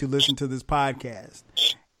going to listen to this podcast,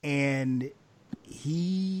 and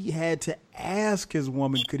he had to ask his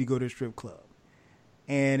woman, could he go to a strip club?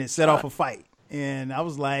 And it set off a fight. And I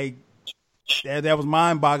was like, that was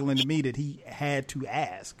mind-boggling to me that he had to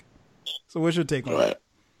ask. So what's your take on that?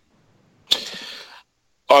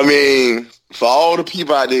 I mean, for all the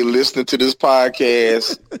people out there listening to this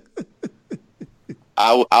podcast,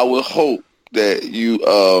 I would hope that you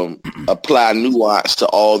apply nuance to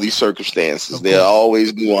all these circumstances. There are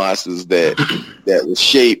always nuances that will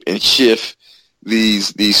shape and shift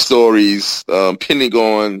these stories, depending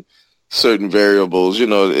on certain variables.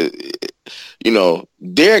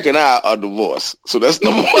 Derek and I are divorced, so that's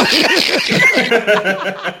number one.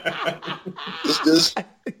 Just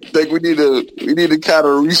think we need to kind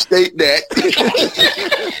of restate that.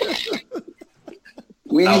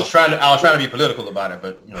 I was trying to be political about it,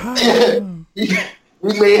 but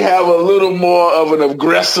we may have a little more of an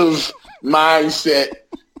aggressive mindset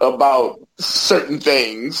about certain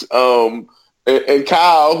things. And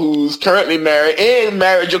Kyle, who's currently married and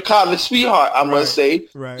married your college sweetheart, I must say,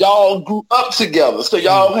 y'all grew up together, so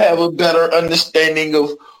y'all have a better understanding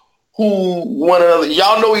of who one another.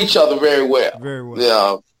 Y'all know each other very well. Very well.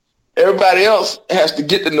 Yeah. Everybody else has to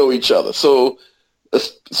get to know each other. So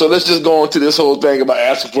let's just go into this whole thing about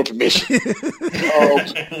asking for permission.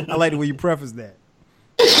 I like the way you preface that.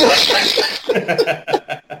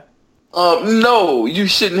 No, you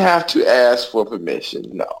shouldn't have to ask for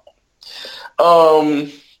permission. No. A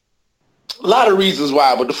lot of reasons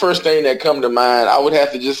why, but the first thing that come to mind, I would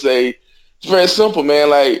have to just say, it's very simple, man.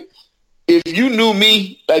 Like, if you knew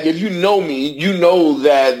me, like if you know me, you know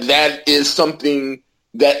that is something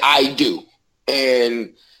that I do.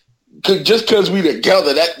 And just because we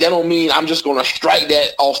together, that don't mean I'm just going to strike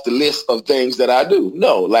that off the list of things that I do.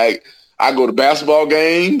 No, like I go to basketball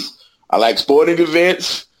games. I like sporting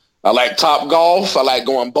events. I like Top Golf. I like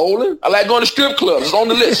going bowling. I like going to strip clubs. It's on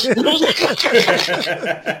the list. It's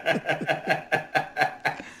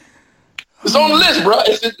on the list, bro.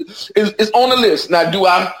 It's on the list. Now, do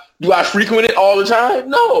I frequent it all the time?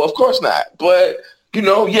 No, of course not. But,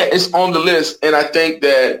 it's on the list. And I think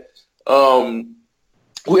that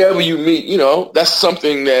whoever you meet, that's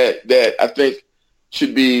something that I think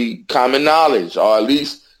should be common knowledge, or at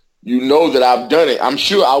least that I've done it. I'm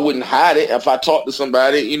sure I wouldn't hide it if I talked to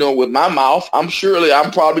somebody, with my mouth. I'm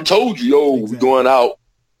probably told you, exactly. We're going out,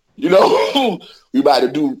 we about to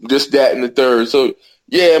do this, that, and the third. So,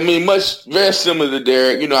 yeah, I mean, very similar to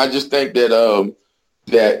Derek. I just think that,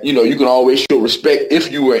 you can always show respect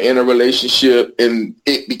if you were in a relationship and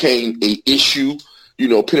it became an issue,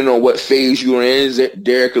 depending on what phase you were in. As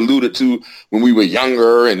Derek alluded to, when we were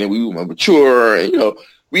younger and then we were mature, and,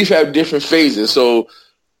 we've had different phases. So,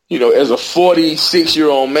 as a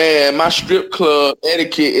 46-year-old man, my strip club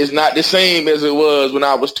etiquette is not the same as it was when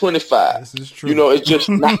I was 25. This is true. It's just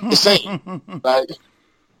not the same. Like,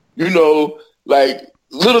 like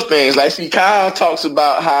little things. Like, see, Kyle talks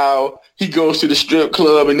about how he goes to the strip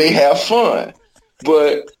club and they have fun.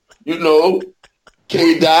 But,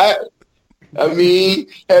 K-Dot, I mean,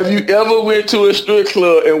 have you ever went to a strip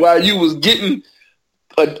club and while you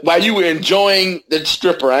were enjoying the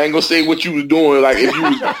stripper, I ain't gonna say what you was doing. Like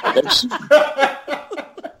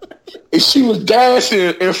if she was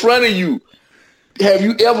dancing in front of you, have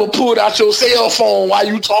you ever pulled out your cell phone while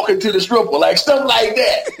you talking to the stripper? Like stuff like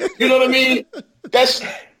that. You know what I mean? That's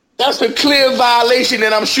a clear violation,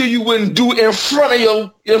 and I'm sure you wouldn't do in front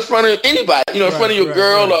of anybody. In front of your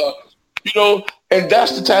girl, or and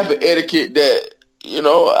that's the type of etiquette that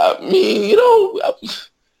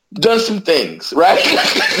done some things, right?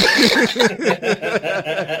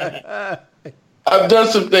 I've done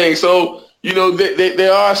some things. So,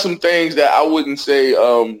 there are some things that I wouldn't say,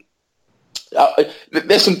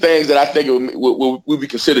 there's some things that I think would be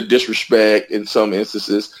considered disrespect in some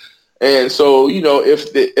instances. And so,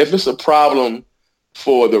 if it's a problem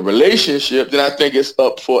for the relationship, then I think it's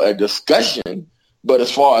up for a discussion. But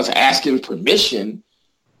as far as asking permission,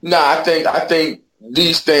 I think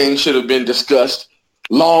these things should have been discussed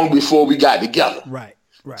long before we got together. Right.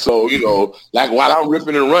 So, like while I'm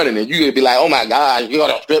ripping and running and you'd be like, oh my God, you go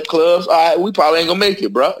to strip clubs? All right, we probably ain't gonna make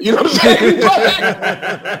it, bro. You know what I'm saying?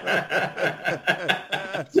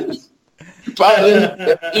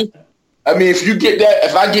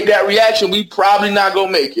 If I get that reaction, we probably not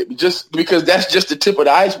gonna make it, just because that's just the tip of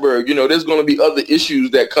the iceberg. There's gonna be other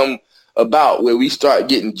issues that come about where we start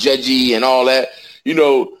getting judgy and all that.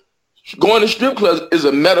 going to strip clubs is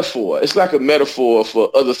a metaphor. It's like a metaphor for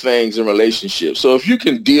other things in relationships. So if you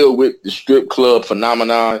can deal with the strip club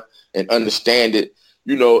phenomenon and understand it,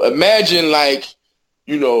 imagine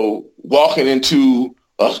walking into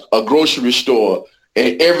a grocery store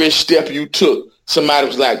and every step you took, somebody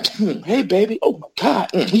was like, hey, baby, oh, my God,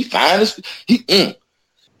 he fine.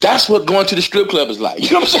 That's what going to the strip club is like.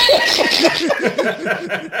 You know what I'm saying?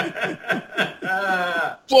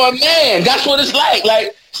 For a man, that's what it's like.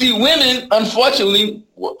 Like, see, women, unfortunately,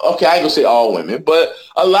 okay, I ain't gonna say all women, but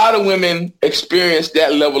a lot of women experience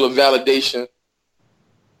that level of validation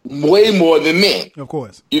way more than men. Of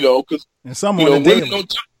course. Because and some women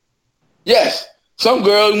don't. Yes. Some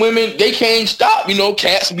girls, women, they can't stop.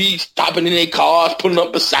 Cats be stopping in their cars, pulling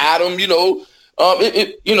up beside them, they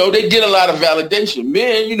get a lot of validation.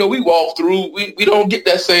 Men, we walk through, we don't get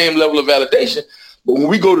that same level of validation. But when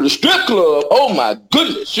we go to the strip club, oh my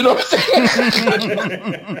goodness, you know what I'm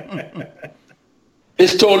saying?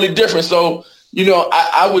 It's totally different. So,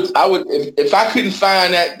 I would if I couldn't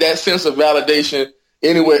find that sense of validation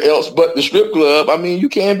anywhere else but the strip club, I mean, you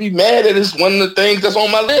can't be mad at it. It's one of the things that's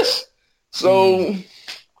on my list. So,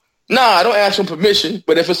 I don't ask for permission,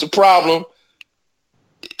 but if it's a problem,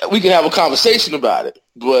 we can have a conversation about it.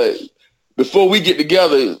 But before we get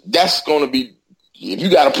together, that's going to be, if you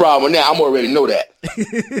got a problem now, I'm already know that.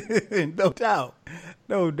 No doubt.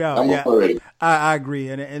 I agree.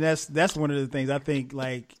 And that's one of the things I think,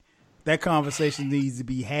 like, that conversation needs to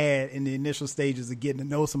be had in the initial stages of getting to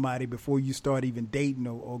know somebody before you start even dating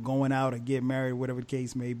or going out or getting married, whatever the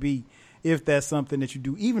case may be. If that's something that you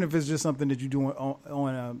do, even if it's just something that you do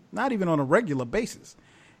on not even on a regular basis.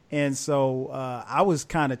 And so I was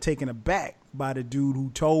kind of taken aback by the dude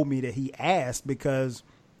who told me that he asked because,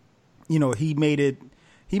 he made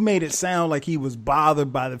it sound like he was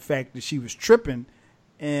bothered by the fact that she was tripping.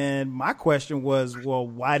 And my question was, well,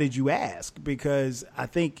 why did you ask? Because I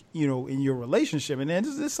think, in your relationship, and then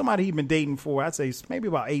this is somebody he'd been dating for, I'd say maybe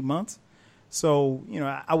about 8 months. So,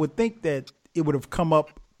 I would think that it would have come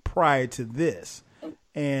up prior to this.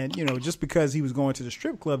 And, just because he was going to the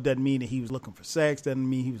strip club doesn't mean that he was looking for sex, doesn't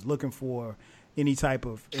mean he was looking for any type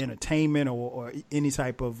of entertainment or any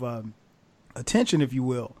type of attention, if you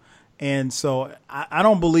will. And so I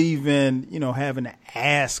don't believe in, having to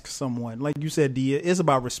ask someone. Like you said, Dia, it's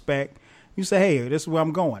about respect. You say, hey, this is where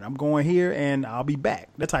I'm going. I'm going here and I'll be back,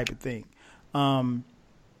 that type of thing. And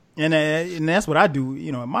that's what I do,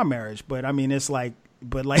 in my marriage. But, I mean, it's like,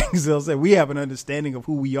 but like Zell said, we have an understanding of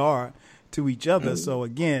who we are to each other. So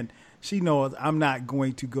again, she knows I'm not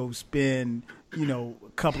going to go spend, a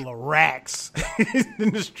couple of racks in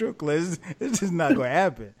the strip club. It's just not going to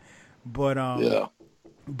happen. But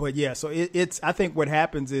so it's I think what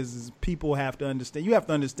happens is people have to understand. You have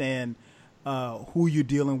to understand who you're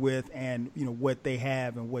dealing with, and what they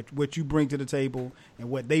have, and what you bring to the table, and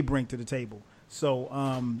what they bring to the table. So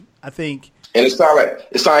I think, and it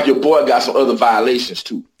sounds like your boy got some other violations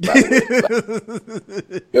too. There's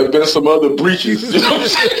been some other breaches. You know what I'm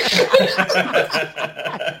saying?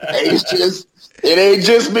 It ain't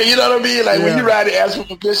just me. You know what I mean? Like when you ride and ask for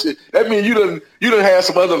permission, that means you done have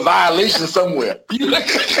some other violations somewhere.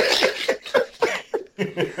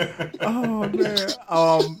 Oh man.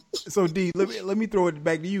 So D, let me throw it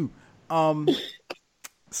back to you.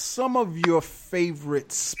 Some of your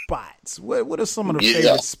favorite spots. What are some of the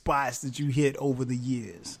favorite spots that you hit over the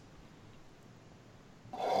years?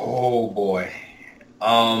 Oh boy.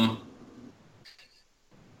 Damn.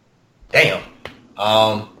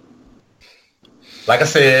 Like I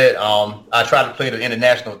said, I try to play the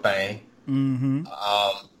international thing. Mm-hmm.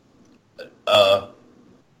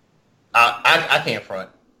 I can't front.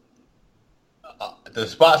 The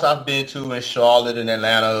spots I've been to in Charlotte and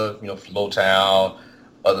Atlanta, Flowtown,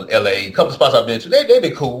 LA, a couple of spots I've been to, they've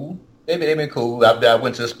been cool. They've been cool. I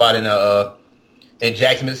went to a spot in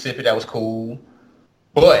Jackson, Mississippi that was cool,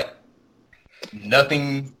 but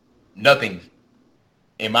nothing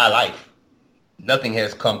in my life, nothing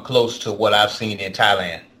has come close to what I've seen in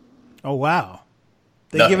Thailand. Oh wow,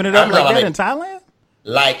 they giving it up like that in Thailand?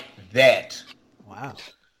 Like that. Wow.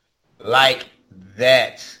 Like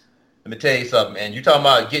that. Let me tell you something, man. You talking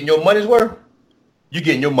about getting your money's worth? You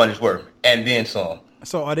getting your money's worth, and then some.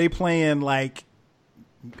 So are they playing like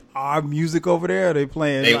our music over there? Are they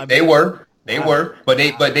playing? They were, but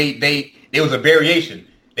they there was a variation.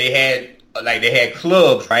 They had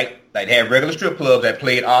clubs, right? Like they had regular strip clubs that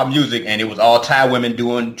played our music, and it was all Thai women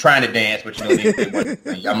trying to dance, but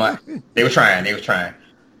they were trying.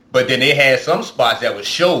 But then they had some spots that were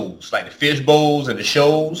shows, like the fish bowls and the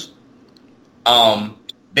shows. I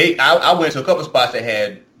went to a couple of spots that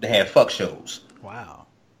had fuck shows. Wow.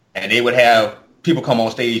 And they would have people come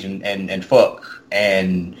on stage and fuck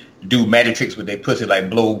and do magic tricks with their pussy, like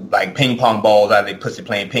blow like ping pong balls out of their pussy,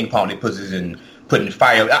 playing ping pong their pussies and putting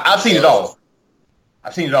fire. I've seen it all.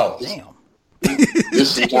 Damn.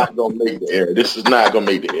 This is not gonna make the air. This is not gonna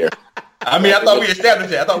make the air. I mean, I thought we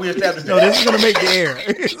established that. No, this is gonna make the air.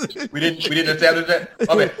 we didn't establish that.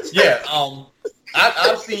 Okay, yeah.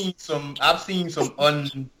 I've seen some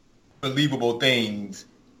unbelievable things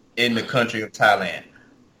in the country of Thailand.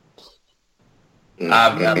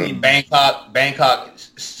 I mean, Bangkok,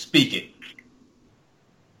 speak it.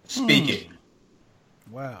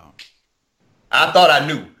 Wow. I thought I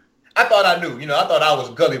knew. You know, I thought I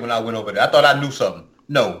was gully when I went over there. I thought I knew something.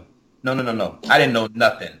 No. I didn't know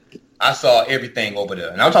nothing. I saw everything over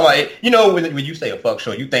there. And I'm talking about, you know, when you say a fuck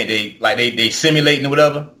show, you think they simulating or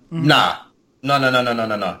whatever? Mm-hmm. Nah. No.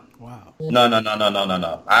 Wow.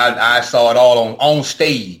 No. I saw it all on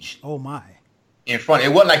stage. Oh my. In front. It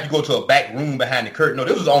wasn't like you go to a back room behind the curtain. No,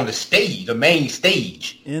 this was on the stage, the main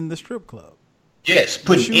stage. In the strip club. Yes,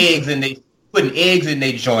 putting eggs in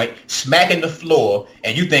their joint, smacking the floor,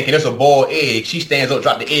 and you thinking it's a boiled egg. She stands up,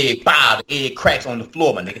 drop the egg, the egg cracks on the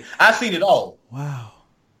floor, my nigga. I seen it all. Wow.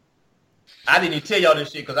 I didn't even tell y'all this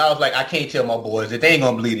shit because I was like, I can't tell my boys that they ain't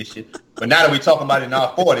gonna believe this shit. But now that we talking about it in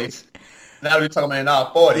our 40s, yeah,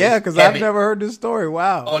 because I've never heard this story.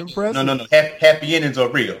 Wow, impressive. No. Happy endings are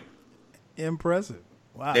real. Impressive.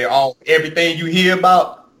 Wow. They're all, everything you hear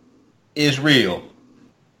about is real.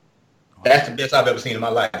 That's the best I've ever seen in my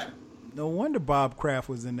life. No wonder Bob Kraft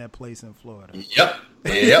was in that place in Florida. Yep.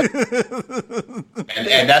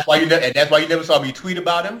 and that's why you never saw me tweet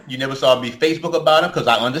about him. You never saw me Facebook about him because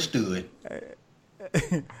I understood.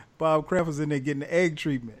 Bob Kraft was in there getting the egg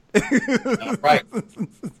treatment. Right.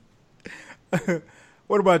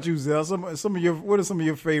 What about you, Zell? What are some of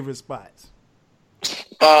your favorite spots?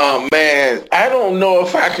 Oh man, I don't know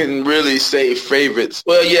if I can really say favorites.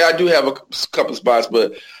 Well, yeah, I do have a couple spots,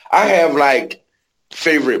 but I have like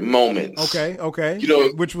favorite moments. Okay. You know,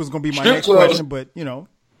 which was going to be my next question, but you know.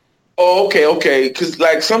 Oh, okay. Because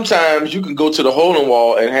like sometimes you can go to the hole in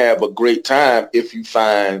wall and have a great time if you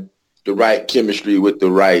find the right chemistry with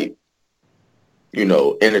the right, you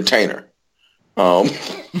know, entertainer. I'm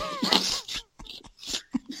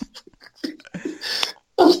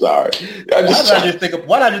sorry. Why did I just think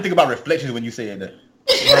about Reflections when you said that?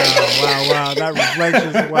 Wow. Not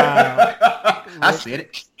Reflections. Wow. I said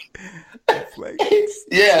it. Reflections.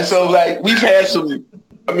 Yeah, so like we've had some,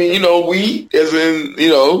 I mean, you know, we as in, you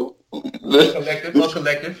know, the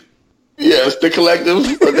collective. Yes, the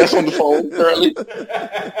collective. That's on the phone currently.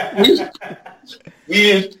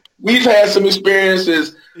 We've had some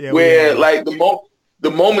experiences where like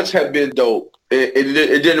the moments have been dope.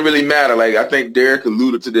 It didn't really matter. Like I think Derek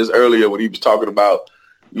alluded to this earlier when he was talking about,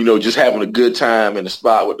 you know, just having a good time in the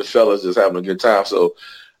spot with the fellas, just having a good time. So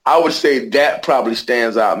I would say that probably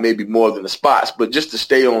stands out maybe more than the spots. But just to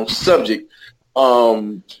stay on subject,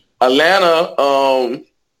 Atlanta,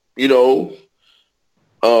 you know,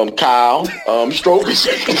 Kyle, Strokers.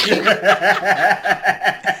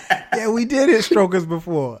 Yeah, we did hit Strokers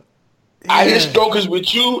before. Yeah. I hit Strokers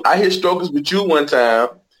with you one time.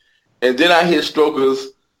 And then I hit Strokers.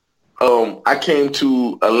 I came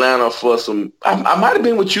to Atlanta for some. I might have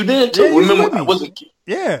been with you then too. Yeah, remember? I wasn't.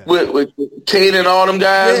 Yeah. With Kate and all them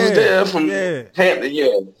guys was there from Hampton.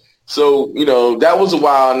 Yeah. So you know that was a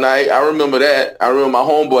wild night. I remember that. I remember my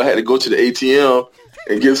homeboy had to go to the ATM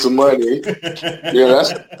and get some money. Yeah,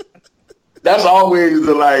 that's always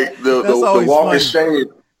the walk of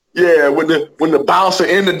shame. Yeah, when the bouncer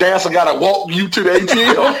and the dancer gotta walk you to the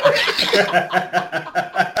ATM.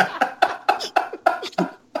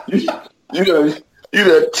 You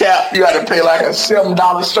the tap. You got to pay like a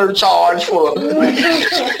 $7 surcharge for.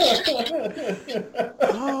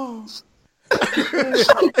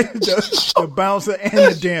 The bouncer and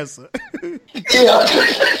the dancer. Yeah,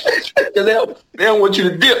 they don't want you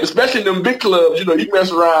to dip, especially in them big clubs. You know, you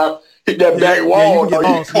mess around, hit that back wall, you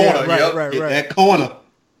get corner, right. That corner.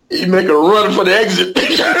 You make a run for the exit.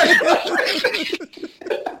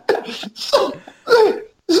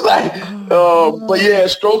 It's like, but yeah,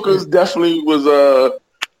 Strokers definitely was a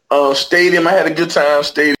stadium. I had a good time.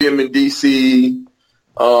 Stadium in DC.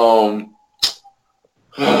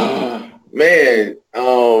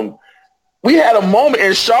 Man, we had a moment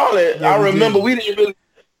in Charlotte. Yeah, I remember we didn't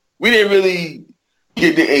really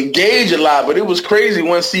get to engage a lot, but it was crazy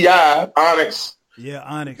when CI Onyx. Yeah,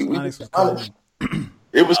 Onyx was cool.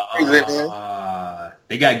 It was crazy, man.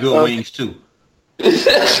 They got good wings too. I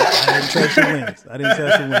didn't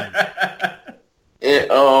touch the wings.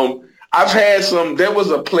 And And I've had some. There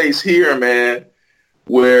was a place here, man,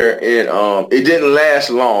 where it didn't last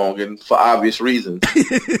long, and for obvious reasons.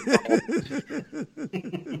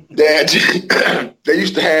 That they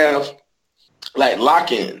used to have like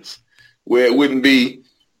lock-ins where it wouldn't be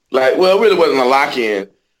like, well, it really wasn't a lock-in.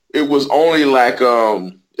 It was only like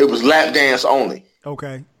it was lap dance only.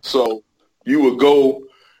 Okay. So you would go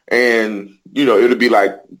and it would be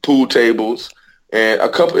like pool tables and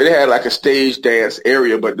it had like a stage dance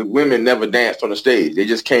area, but the women never danced on the stage. They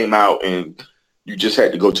just came out and you just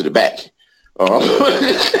had to go to the back. There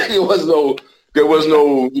was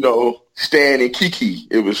no, stand and kiki.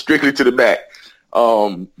 It was strictly to the back.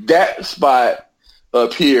 That spot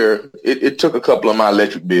up here, it took a couple of my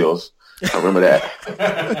electric bills. I remember that.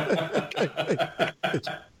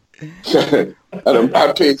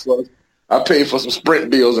 I paid for some Sprint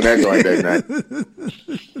bills and that joint that night.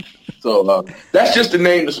 So that's just to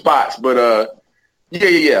name the spots, but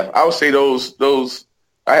yeah. I would say those.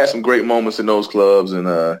 I had some great moments in those clubs. And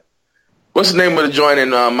what's the name of the joint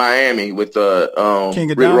in Miami with King of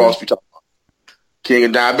Rick Diamonds? Ross? We talked about King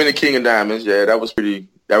of Diamonds. I've been to King of Diamonds. Yeah, that was pretty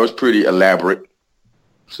elaborate.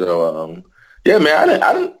 So yeah, man,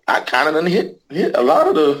 I kind of done hit a lot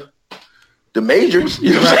of the majors.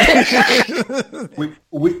 You know what I'm saying?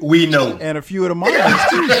 we know, and a few of the minors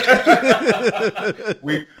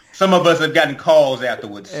too. Some of us have gotten calls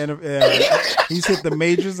afterwards. And he's hit the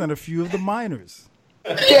majors and a few of the minors.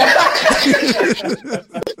 Yeah.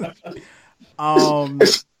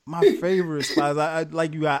 My favorite spots. I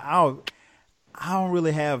don't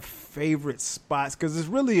really have favorite spots because it's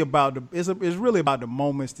really about the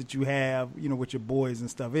moments that you have, with your boys and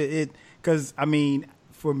stuff. Because I mean,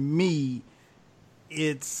 for me,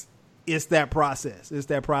 it's that process. It's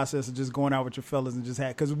that process of just going out with your fellas and just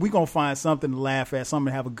because we're gonna find something to laugh at, something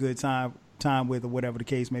to have a good time with, or whatever the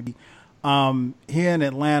case may be. Here in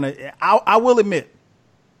Atlanta, I will admit,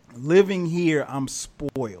 living here, I'm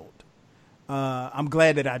spoiled. I'm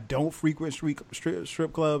glad that I don't frequent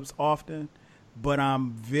strip clubs often, but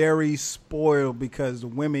I'm very spoiled because the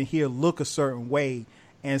women here look a certain way,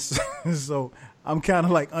 and so I'm kind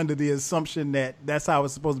of like under the assumption that that's how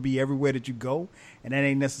it's supposed to be everywhere that you go, and that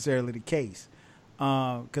ain't necessarily the case.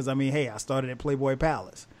 Because I mean, hey, I started at Playboy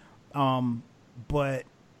Palace, but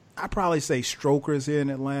I probably say Strokers here in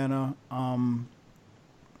Atlanta.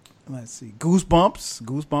 Let's see, Goosebumps.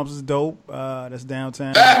 Goosebumps is dope. That's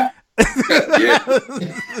downtown.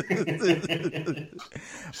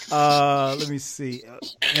 Let me see.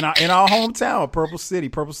 In our hometown, Purple City.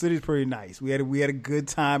 Purple City is pretty nice. We had a good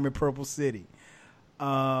time in Purple City.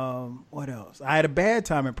 What else? I had a bad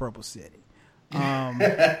time in Purple City. I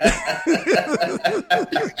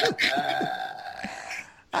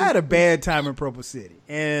had a bad time in Purple City,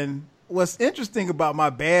 and what's interesting about my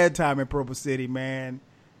bad time in Purple City, man,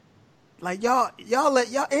 like y'all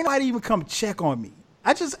anybody even come check on me.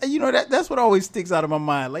 I just, that's what always sticks out of my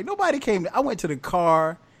mind. Like nobody came. I went to the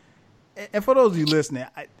car, and for those of you listening,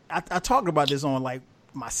 I talked about this on like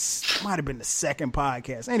might have been the second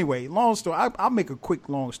podcast. Anyway, long story. I'll make a quick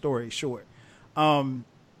long story short.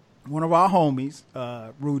 One of our homies,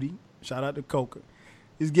 Rudy, shout out to Coca,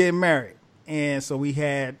 is getting married, and so we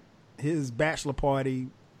had his bachelor party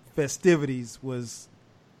festivities was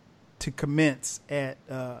to commence at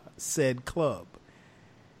said club,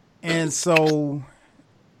 and so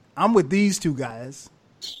I'm with these two guys,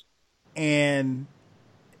 and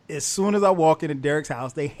as soon as I walk into Derek's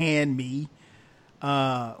house, they hand me,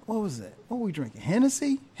 what was it? What were we drinking?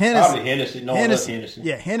 Hennessy? Probably Hennessy. No, Hennessy.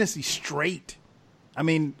 Yeah, Hennessy straight. I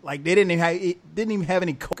mean, like they didn't even have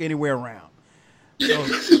any Coke anywhere around.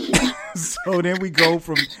 So then we go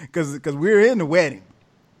from because we're in the wedding,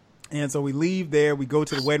 and so we leave there. We go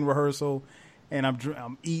to the wedding rehearsal, and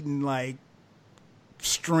I'm eating like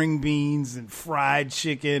string beans and fried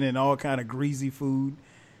chicken and all kind of greasy food.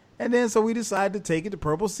 And then so we decide to take it to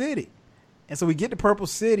Purple City. And so we get to Purple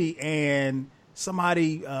City and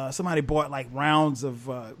somebody bought like rounds of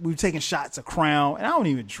we were taking shots of Crown, and I don't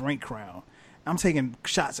even drink Crown. I'm taking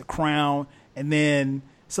shots of Crown, and then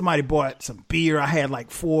somebody bought some beer. I had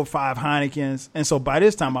like 4 or 5 Heinekens. And so by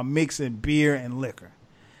this time I'm mixing beer and liquor.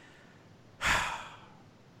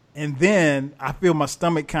 And then I feel my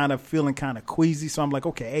stomach feeling kind of queasy. So I'm like,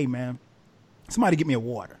 okay, hey, man, somebody get me a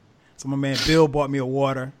water. So my man Bill bought me a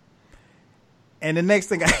water. And the next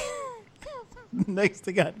thing I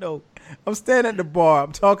know, I'm standing at the bar.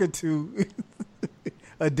 I'm talking to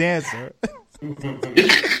a dancer.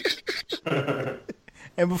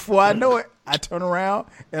 And before I know it, I turn around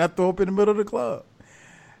and I throw up in the middle of the club.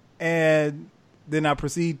 And then I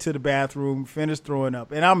proceed to the bathroom, finish throwing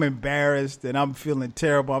up. And I'm embarrassed and I'm feeling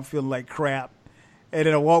terrible. I'm feeling like crap. And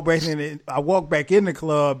then I walked back in the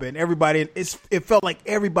club, and everybody, it felt like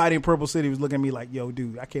everybody in Purple City was looking at me like, yo,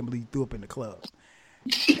 dude, I can't believe you threw up in the club.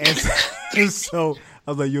 And so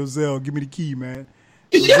I was like, yo, Zell, give me the key, man.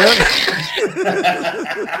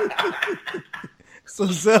 So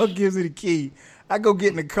Zell gives me the key. I go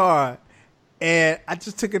get in the car, and I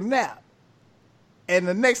just took a nap. And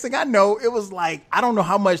the next thing I know, it was like, I don't know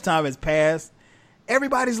how much time has passed.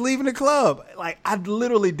 Everybody's leaving the club. Like, I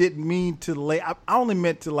literally didn't mean to lay. I only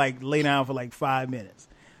meant to like lay down for like 5 minutes.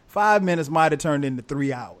 5 minutes might have turned into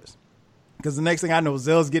 3 hours. Because the next thing I know,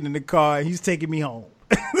 Zell's getting in the car and he's taking me home.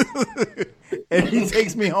 And he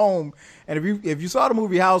takes me home. And if you saw the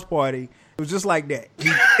movie House Party, it was just like that. He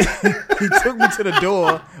took me to the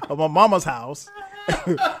door of my mama's house,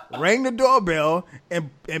 rang the doorbell, and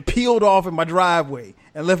peeled off in my driveway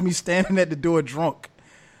and left me standing at the door drunk.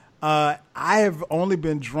 I have only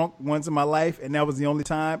been drunk once in my life, and that was the only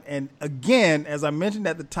time. And again, as I mentioned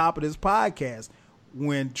at the top of this podcast,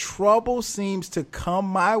 when trouble seems to come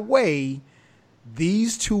my way,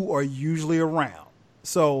 these two are usually around.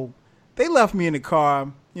 So they left me in the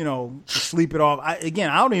car, to sleep it off. I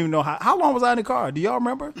don't even know how long was I in the car? Do y'all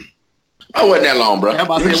remember? I wasn't that long, bro. I'm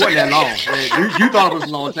about to say it wasn't that long. You thought it was a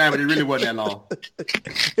long time, but it really wasn't that long.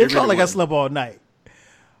 It felt like I slept all night.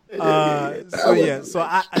 So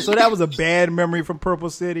that was a bad memory from Purple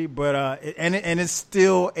City, but it's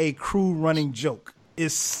still a crew running joke.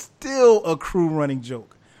 It's still a crew running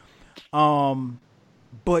joke.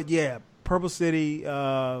 But yeah, Purple City.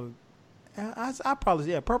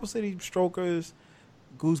 Purple City, Strokers,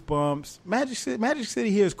 Goosebumps, Magic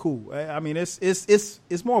City here is cool. I mean,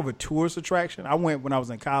 it's more of a tourist attraction. I went when I was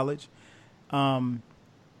in college, and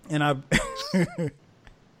I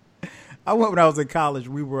went when I was in college.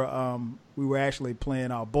 We were actually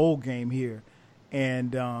playing our bowl game here,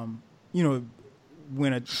 and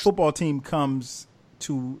when a football team comes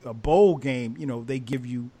to a bowl game, they give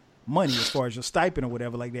you money as far as your stipend or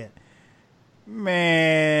whatever like that.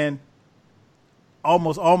 Man,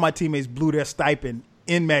 almost all my teammates blew their stipend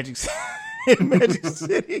in Magic City.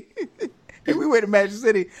 And we went to Magic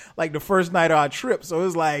City like the first night of our trip. So it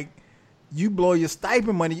was like, you blow your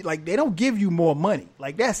stipend money, like they don't give you more money.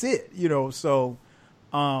 Like that's it, So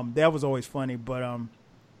that was always funny. But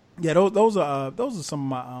yeah, those are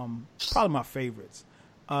some of my probably my favorites.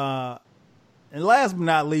 And last but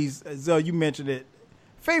not least, Zell, you mentioned it.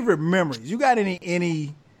 Favorite memories. You got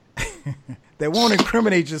any that won't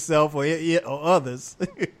incriminate yourself or others?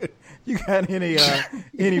 You got any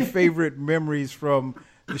favorite memories from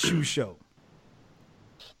the shoe show?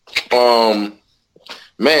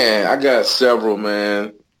 Man, I got several,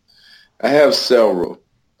 man. I have several.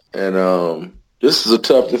 And this is a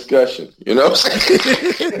tough discussion,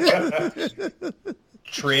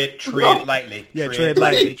 Tread lightly. Yeah, tread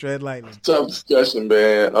lightly. Tough discussion,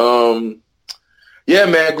 man. Yeah,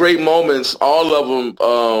 man, great moments. All of them.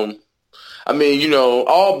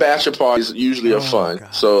 All bachelor parties usually are fun.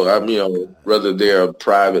 God. So, whether they're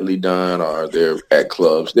privately done or they're at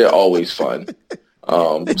clubs, they're always fun.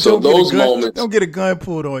 So those moments. Don't get a gun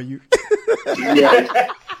pulled on you.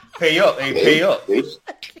 Yeah. Pay up. Hey, pay up.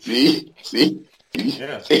 See?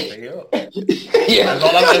 Yeah, pay up. Yeah. That's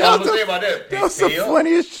all I'm going to say about that. That was the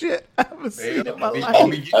funniest shit I've ever seen in my life.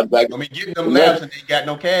 I'm getting them laps and they got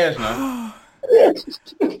no cash now.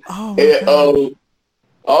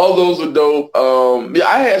 All those are dope.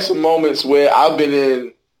 I had some moments where I've been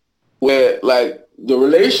in where like the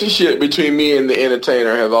relationship between me and the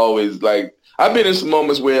entertainer have always like I've been in some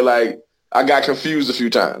moments where like I got confused a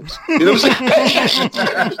few times. You know what I'm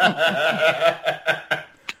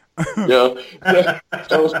saying?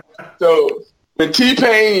 So when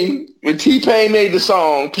T-Pain made the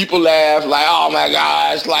song, people laughed like, "Oh my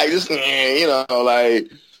gosh, like this,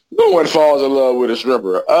 like." No one falls in love with a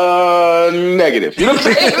stripper. Negative. You know what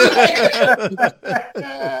I'm saying?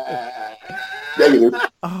 Negative.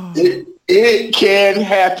 Oh. It can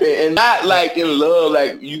happen, and not like in love,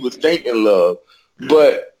 like you would think in love,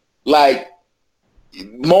 but like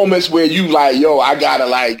moments where you like, yo, I gotta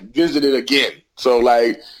like visit it again. So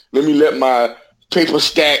like, let me let my paper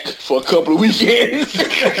stack for a couple of weekends.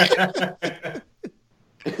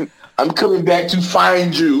 I'm coming back to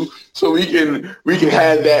find you so we can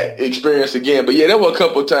have that experience again. But yeah, there were a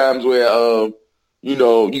couple of times where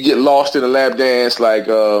you get lost in a lap dance. Like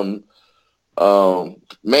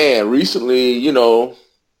man, recently,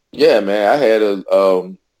 I had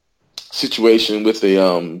a situation with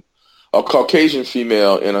a Caucasian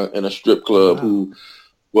female in a strip club who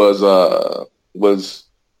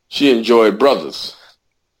she enjoyed brothers.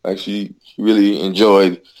 Like she really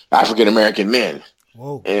enjoyed African American men.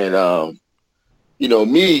 Whoa. And you know,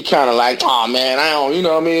 me kind of like, oh man, I don't, you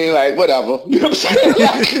know what I mean? Like, whatever. You know what I'm saying?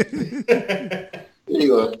 Like,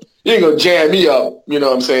 you ain't gonna jam me up, you know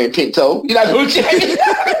what I'm saying, pink toe. You're not gonna jam me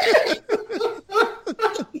up.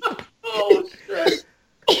 Oh, shit.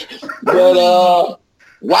 But,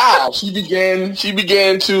 wow, she began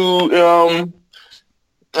to,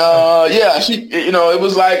 it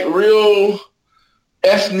was like real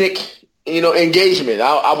ethnic, engagement.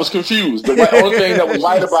 I was confused. The only thing that was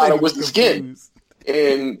right about it was the skin.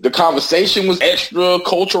 And the conversation was extra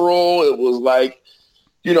cultural. It was like,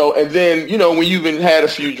 and then, when you've been had a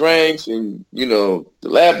few drinks and, the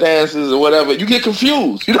lap dances or whatever, you get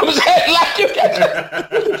confused. You know what I'm saying? Like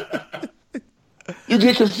you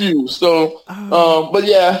get confused. So, but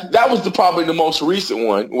yeah, that was probably the most recent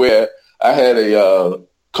one where I had a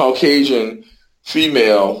Caucasian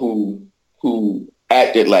female who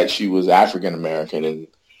acted like she was African American, and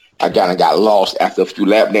I kind of got lost after a few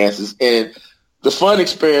lap dances. And the fun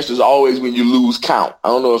experience is always when you lose count. I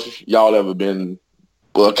don't know if y'all ever been.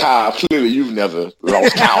 Well, Kyle, clearly you've never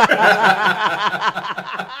lost count.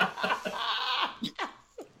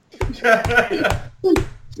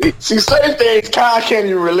 See, certain things Kyle can't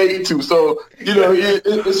even relate to. So,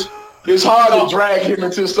 it's hard to drag him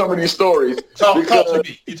into some of these stories. Talk to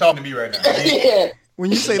me. You're talking to me right now. Yeah. When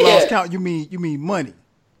you say lost count, you mean money.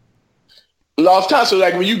 Lost count. So,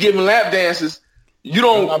 like when you giving lap dances, you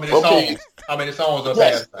don't. How many songs are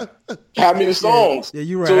passed? How many songs? Yeah,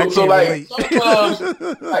 you're right. So like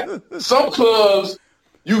some clubs,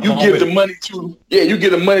 you give the money to. Yeah, you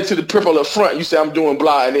give the money to the people up front. You say I'm doing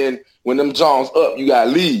blah, and then when them songs up, you gotta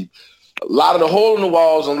leave. A lot of the hole in the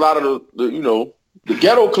walls and a lot of the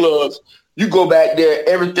ghetto clubs, you go back there,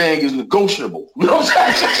 everything is negotiable. You know what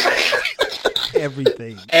I'm saying?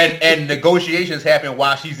 Everything. And negotiations happen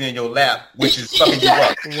while she's in your lap, which is fucking you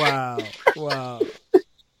up. Wow.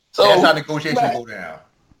 So that's how negotiations go down.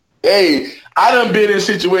 Hey, I done been in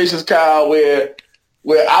situations, Kyle, where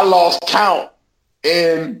I lost count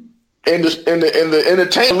and the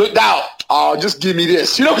entertainer looked out. Oh, just give me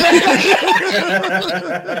this. You know what I'm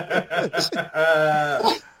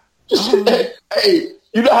saying? Hey,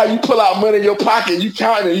 you know how you pull out money in your pocket, you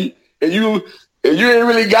count it, and you ain't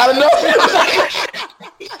really got enough.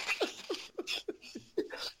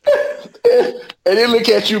 And they look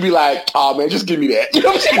at you, be like, "Oh man, just give me that." You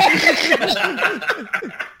know what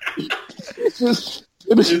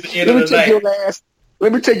I'm saying?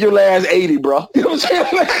 Let me take your last 80, bro. You know what I'm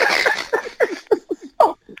saying?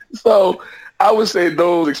 So I would say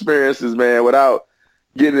those experiences, man, without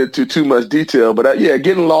getting into too much detail, but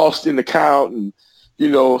getting lost in the count and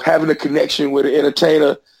having a connection with an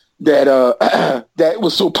entertainer that that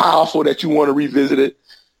was so powerful that you want to revisit it.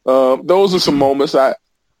 Those are some moments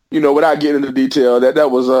without getting into detail,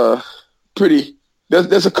 that was pretty.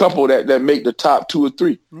 There's a couple that make the top 2 or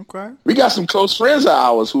 3. Okay. We got some close friends of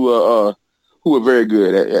ours who are very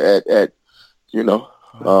good at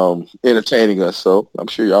entertaining us. So I'm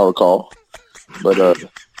sure y'all recall. But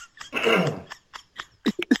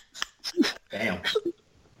damn.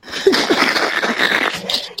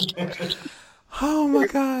 Oh my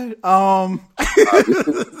God.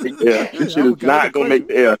 This shit is not gonna make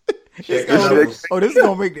the air. This is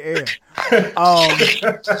gonna make the air.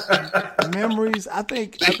 Memories. I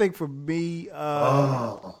think for me,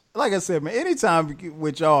 like I said, man, anytime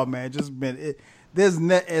with y'all, man, just been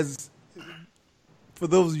as for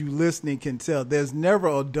those of you listening can tell, there's never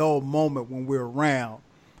a dull moment when we're around.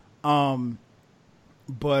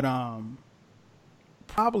 But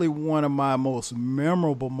probably one of my most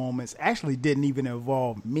memorable moments actually didn't even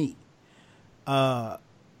involve me.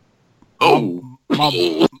 Whoa.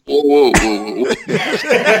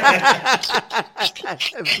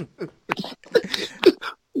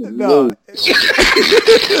 No.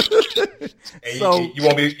 Hey, so, you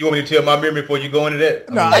want me to tell my memory before you go into that?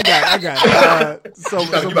 No, I got it. So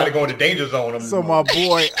you about to go into danger zone. So my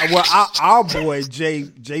boy, our boy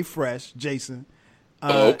Jay Fresh, Jason.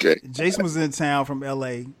 Okay. Jason was in town from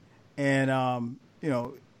LA, and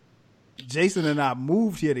Jason and I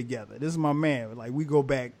moved here together. This is my man. Like, we go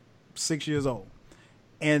back 6 years old.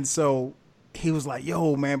 And so he was like,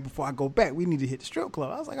 "Yo, man, before I go back, we need to hit the strip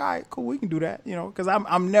club." I was like, "All right, cool, we can do that." Because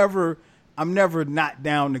I'm never not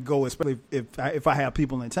down to go, especially if I have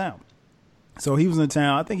people in town. So he was in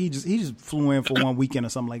town. I think he just flew in for one weekend or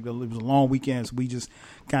something like that. It was a long weekend, so we just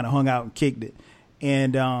kind of hung out and kicked it.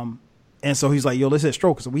 And so he's like, "Yo, let's hit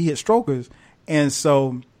Strokers." So we hit Strokers, and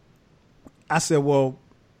so I said, "Well,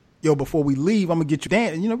 yo, before we leave, I'm gonna get you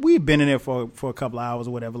dance." We had been in there for a couple of hours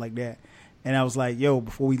or whatever like that. And I was like, "Yo,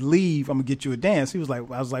 before we leave, I'm gonna get you a dance." I was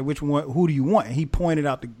like, "Which one? Who do you want?" And he pointed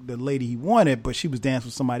out the lady he wanted, but she was dancing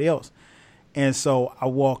with somebody else. And so I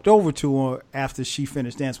walked over to her after she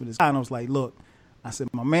finished dancing with this guy, and I was like, look, I said,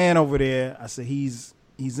 my man over there, I said, he's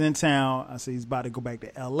in town. I said, he's about to go back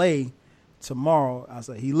to L.A. tomorrow. I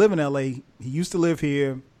said, he live in L.A. He used to live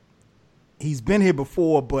here. He's been here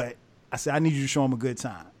before, but I said, I need you to show him a good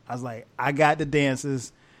time. I was like, I got the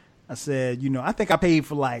dances. I said, I think I paid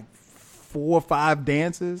for like 4 or 5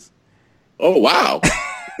 dances. Oh, wow.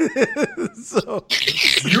 So,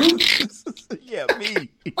 You? yeah, me.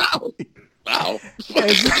 Wow.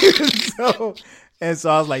 And so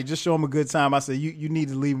I was like, just show him a good time. I said, you need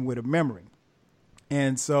to leave him with a memory.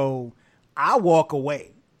 And so I walk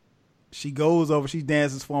away. She goes over, she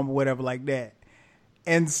dances for him or whatever like that.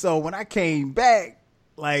 And so when I came back,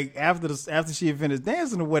 like after she had finished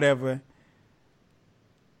dancing or whatever,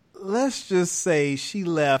 let's just say she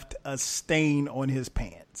left a stain on his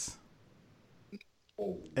pants.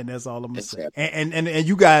 And that's all I'm gonna say. And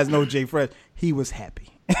you guys know Jay Fresh. He was happy.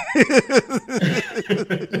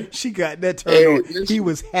 She got that turned on. He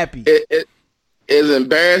was happy. As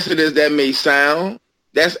embarrassing as that may sound,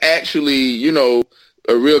 that's actually,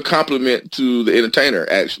 a real compliment to the entertainer,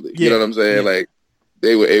 actually. You know what I'm saying? Yeah. Like,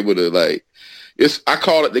 they were able to, like, I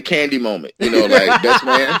call it the candy moment. Like, best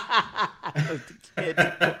man.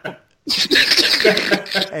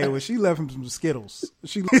 Hey, well, she left him some Skittles.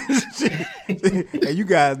 And you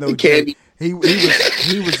guys know candy. He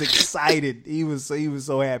was excited. He was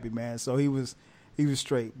so happy, man. So he was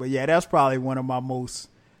straight. But yeah, that's probably one of my most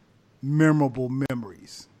memorable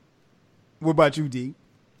memories. What about you, D?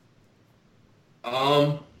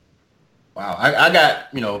 Wow, I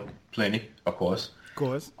got plenty, of course. Of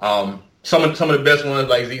course. Some of the best ones,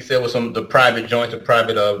 like Zeke said, was some of the private joints, the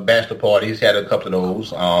private bachelor parties. Had a couple of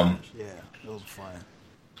those. Yeah, those were fun.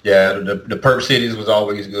 Yeah, the Perp Cities was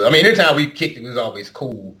always good. I mean, anytime we kicked it was always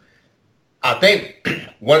cool. I think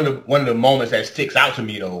one of the moments that sticks out to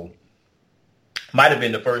me though might have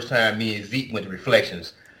been the first time me and Zeke went to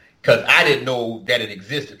Reflections, because I didn't know that it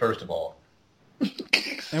existed. First of all.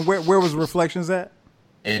 And where was Reflections at?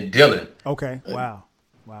 In Dillon. Okay. Wow.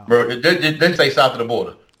 Bro, let's say south of the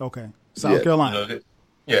border. Okay. South Carolina.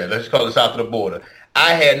 Let's call it south of the border.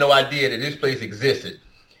 I had no idea that this place existed.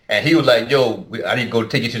 And he was like, yo, I need to go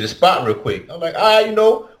take you to the spot real quick. I'm like,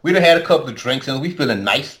 we done had a couple of drinks and we feeling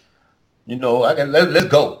nice. Let's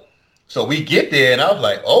go. So we get there and I was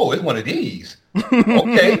like, oh, it's one of these.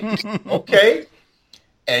 Okay.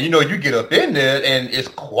 And you get up in there and it's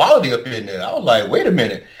quality up in there. I was like, wait a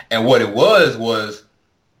minute. And what it was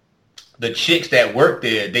the chicks that worked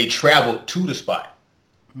there, they traveled to the spot.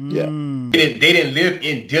 Yeah. They didn't live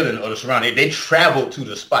in Dillon or the surrounding. They traveled to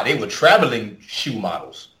the spot. They were traveling shoe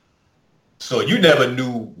models. So you never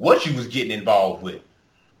knew what you was getting involved with.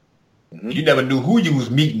 Mm-hmm. You never knew who you was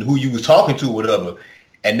meeting, who you was talking to, whatever.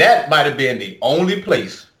 And that might have been the only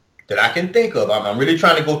place that I can think of. I'm really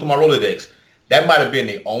trying to go through my Rolodex. That might have been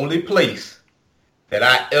the only place that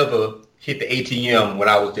I ever hit the ATM when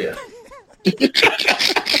I was there.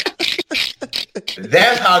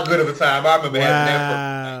 That's how good of a time I remember having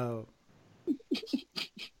that.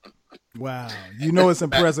 Wow. It's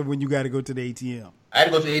impressive when you got to go to the ATM. I had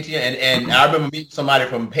to go to the ATM, and I remember meeting somebody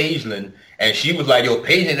from Pageland, and she was like, yo,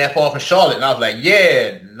 Pageland that far from Charlotte. And I was like,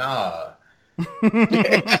 yeah, nah.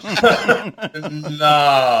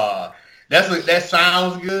 Nah. That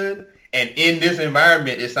sounds good. And in this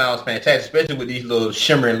environment, it sounds fantastic, especially with these little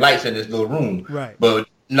shimmering lights in this little room. Right. But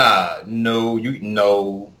no.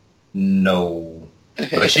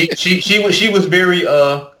 But she was very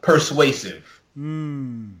persuasive.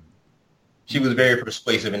 She was very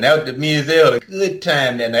persuasive, and that me and Zell had a good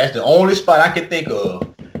time. And that's the only spot I could think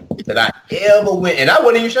of that I ever went, and I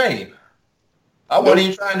wasn't even ashamed. I wasn't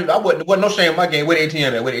even trying to. Wasn't no shame in my game. Where the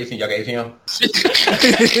ATM at? Where the ATM? Y'all got ATM?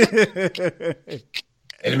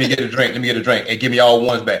 Hey, let me get a drink. And give me all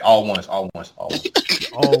ones back. All ones. All ones.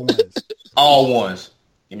 All ones.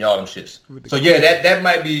 Give me all them shits. So yeah, that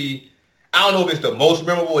might be. I don't know if it's the most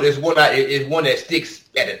memorable. It's one that sticks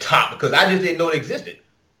at the top because I just didn't know it existed.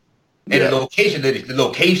 And the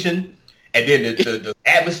location, and then the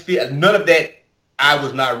atmosphere, none of that I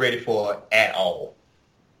was not ready for at all.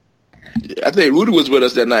 Yeah, I think Rudy was with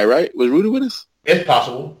us that night, right? Was Rudy with us? It's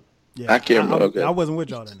possible. Yeah, I can't remember. Okay. I wasn't with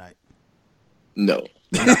y'all that night. No.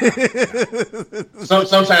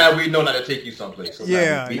 Sometimes we know not to take you someplace.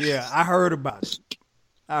 Yeah. I heard about it.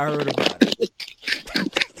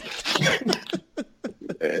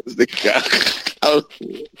 That's the guy.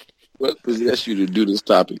 What possessed you to do this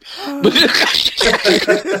topic?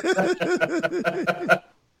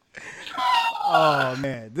 Oh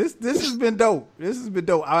man, this has been dope.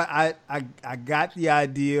 I got the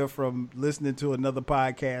idea from listening to another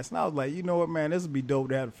podcast, and I was like, you know what, man, this would be dope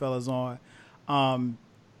to have the fellas on. And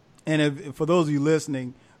if, for those of you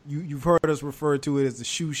listening, you've heard us refer to it as the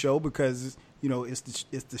shoe show because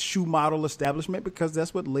it's the shoe model establishment because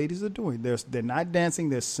that's what ladies are doing. They're not dancing;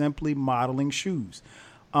 they're simply modeling shoes.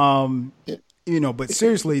 But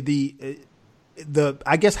seriously, the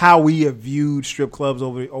I guess how we have viewed strip clubs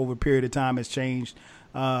over a period of time has changed.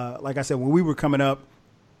 Like I said, when we were coming up,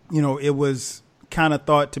 it was kind of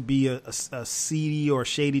thought to be a seedy or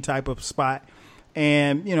shady type of spot.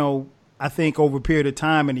 And, I think over a period of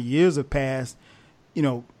time and the years have passed,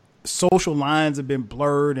 social lines have been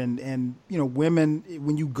blurred and women,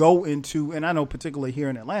 when you go into, and I know particularly here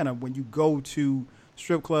in Atlanta, when you go to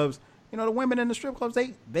strip clubs, the women in the strip clubs,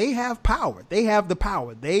 they have power. They have the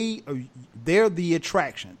power. They're the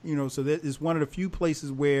attraction, so that is one of the few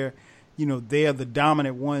places where, they're the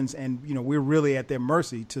dominant ones and, we're really at their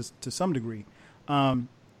mercy to some degree.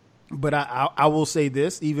 But I will say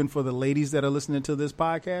this, even for the ladies that are listening to this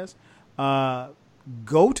podcast,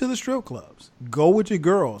 go to the strip clubs. Go with your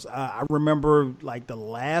girls. I remember like the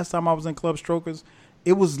last time I was in Club Strokers,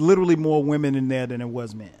 it was literally more women in there than it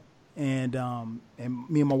was men. And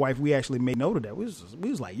me and my wife, we actually made note of that. We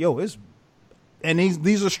was like, yo,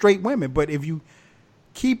 these are straight women. But if you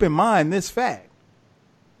keep in mind this fact,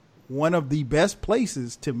 one of the best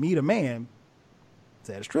places to meet a man is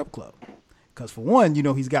at a strip club. Because for one,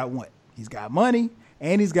 he's got what? He's got money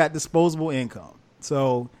and he's got disposable income.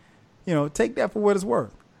 So, take that for what it's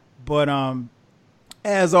worth. But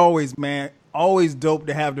as always, man, always dope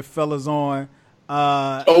to have the fellas on.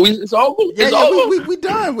 It's over? Yeah, we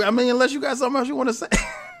done. I mean, unless you got something else you want to say.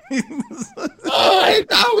 I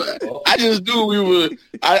just knew we were.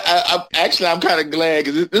 I'm kind of glad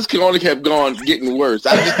because this could only have gone getting worse.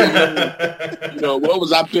 I just didn't know, what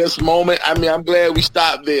was our best moment. I mean, I'm glad we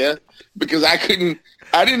stopped there because I didn't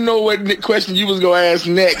know what question you was gonna ask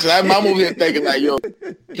next. I'm over here thinking like, yo,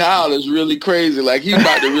 Kyle is really crazy. Like he's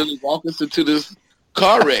about to really walk us into this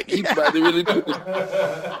car wreck. He's about to really do this.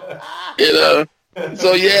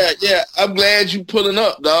 So yeah, I'm glad you pulling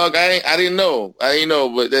up, dog. I didn't know,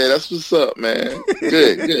 but that's what's up, man.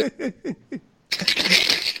 Good.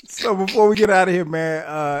 So before we get out of here,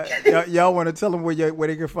 man, y'all want to tell them where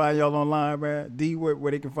they can find y'all online, man? D,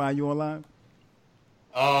 where they can find you online?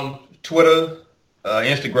 Twitter,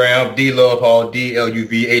 Instagram, D Love Hall,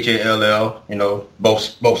 DLUVHALL.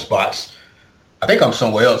 Both spots. I think I'm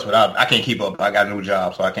somewhere else, but I can't keep up. I got a new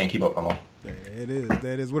job, so I can't keep up no more.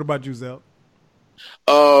 That is. What about you, Zell?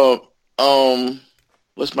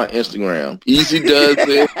 What's my Instagram? Easy Does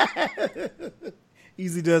It.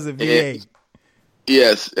 Easy Does It VA.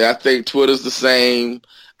 Yes, I think Twitter's the same.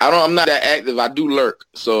 I'm not that active. I do lurk,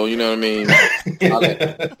 so you know what I mean.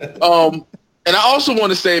 And I also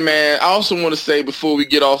want to say, before we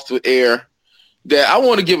get off the air, that I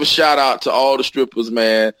want to give a shout out to all the strippers,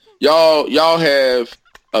 man. Y'all have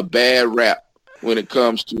a bad rap when it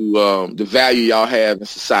comes to the value y'all have in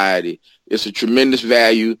society. It's a tremendous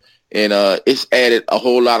value, and it's added a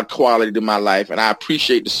whole lot of quality to my life, and I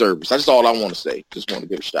appreciate the service. That's all I want to say. Just want to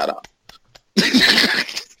give a shout out.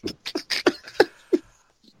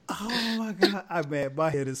 Oh, my God. My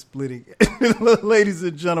head is splitting. Ladies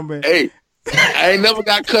and gentlemen. Hey, I ain't never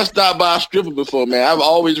got cussed out by a stripper before, man. I've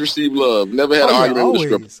always received love. Never had an argument with a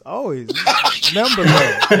stripper. Always. Number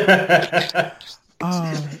love.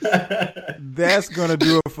 That's going to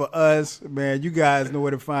do it for us, man. You guys know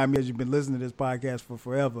where to find me as you've been listening to this podcast for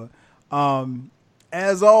forever.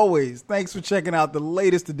 As always, thanks for checking out the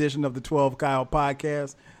latest edition of the 12 Kyle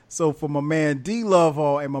podcast. So for my man D Love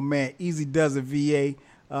Hall and my man Easy Does It VA,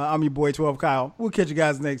 I'm your boy 12 Kyle. We'll catch you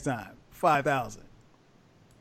guys next time. 5,000.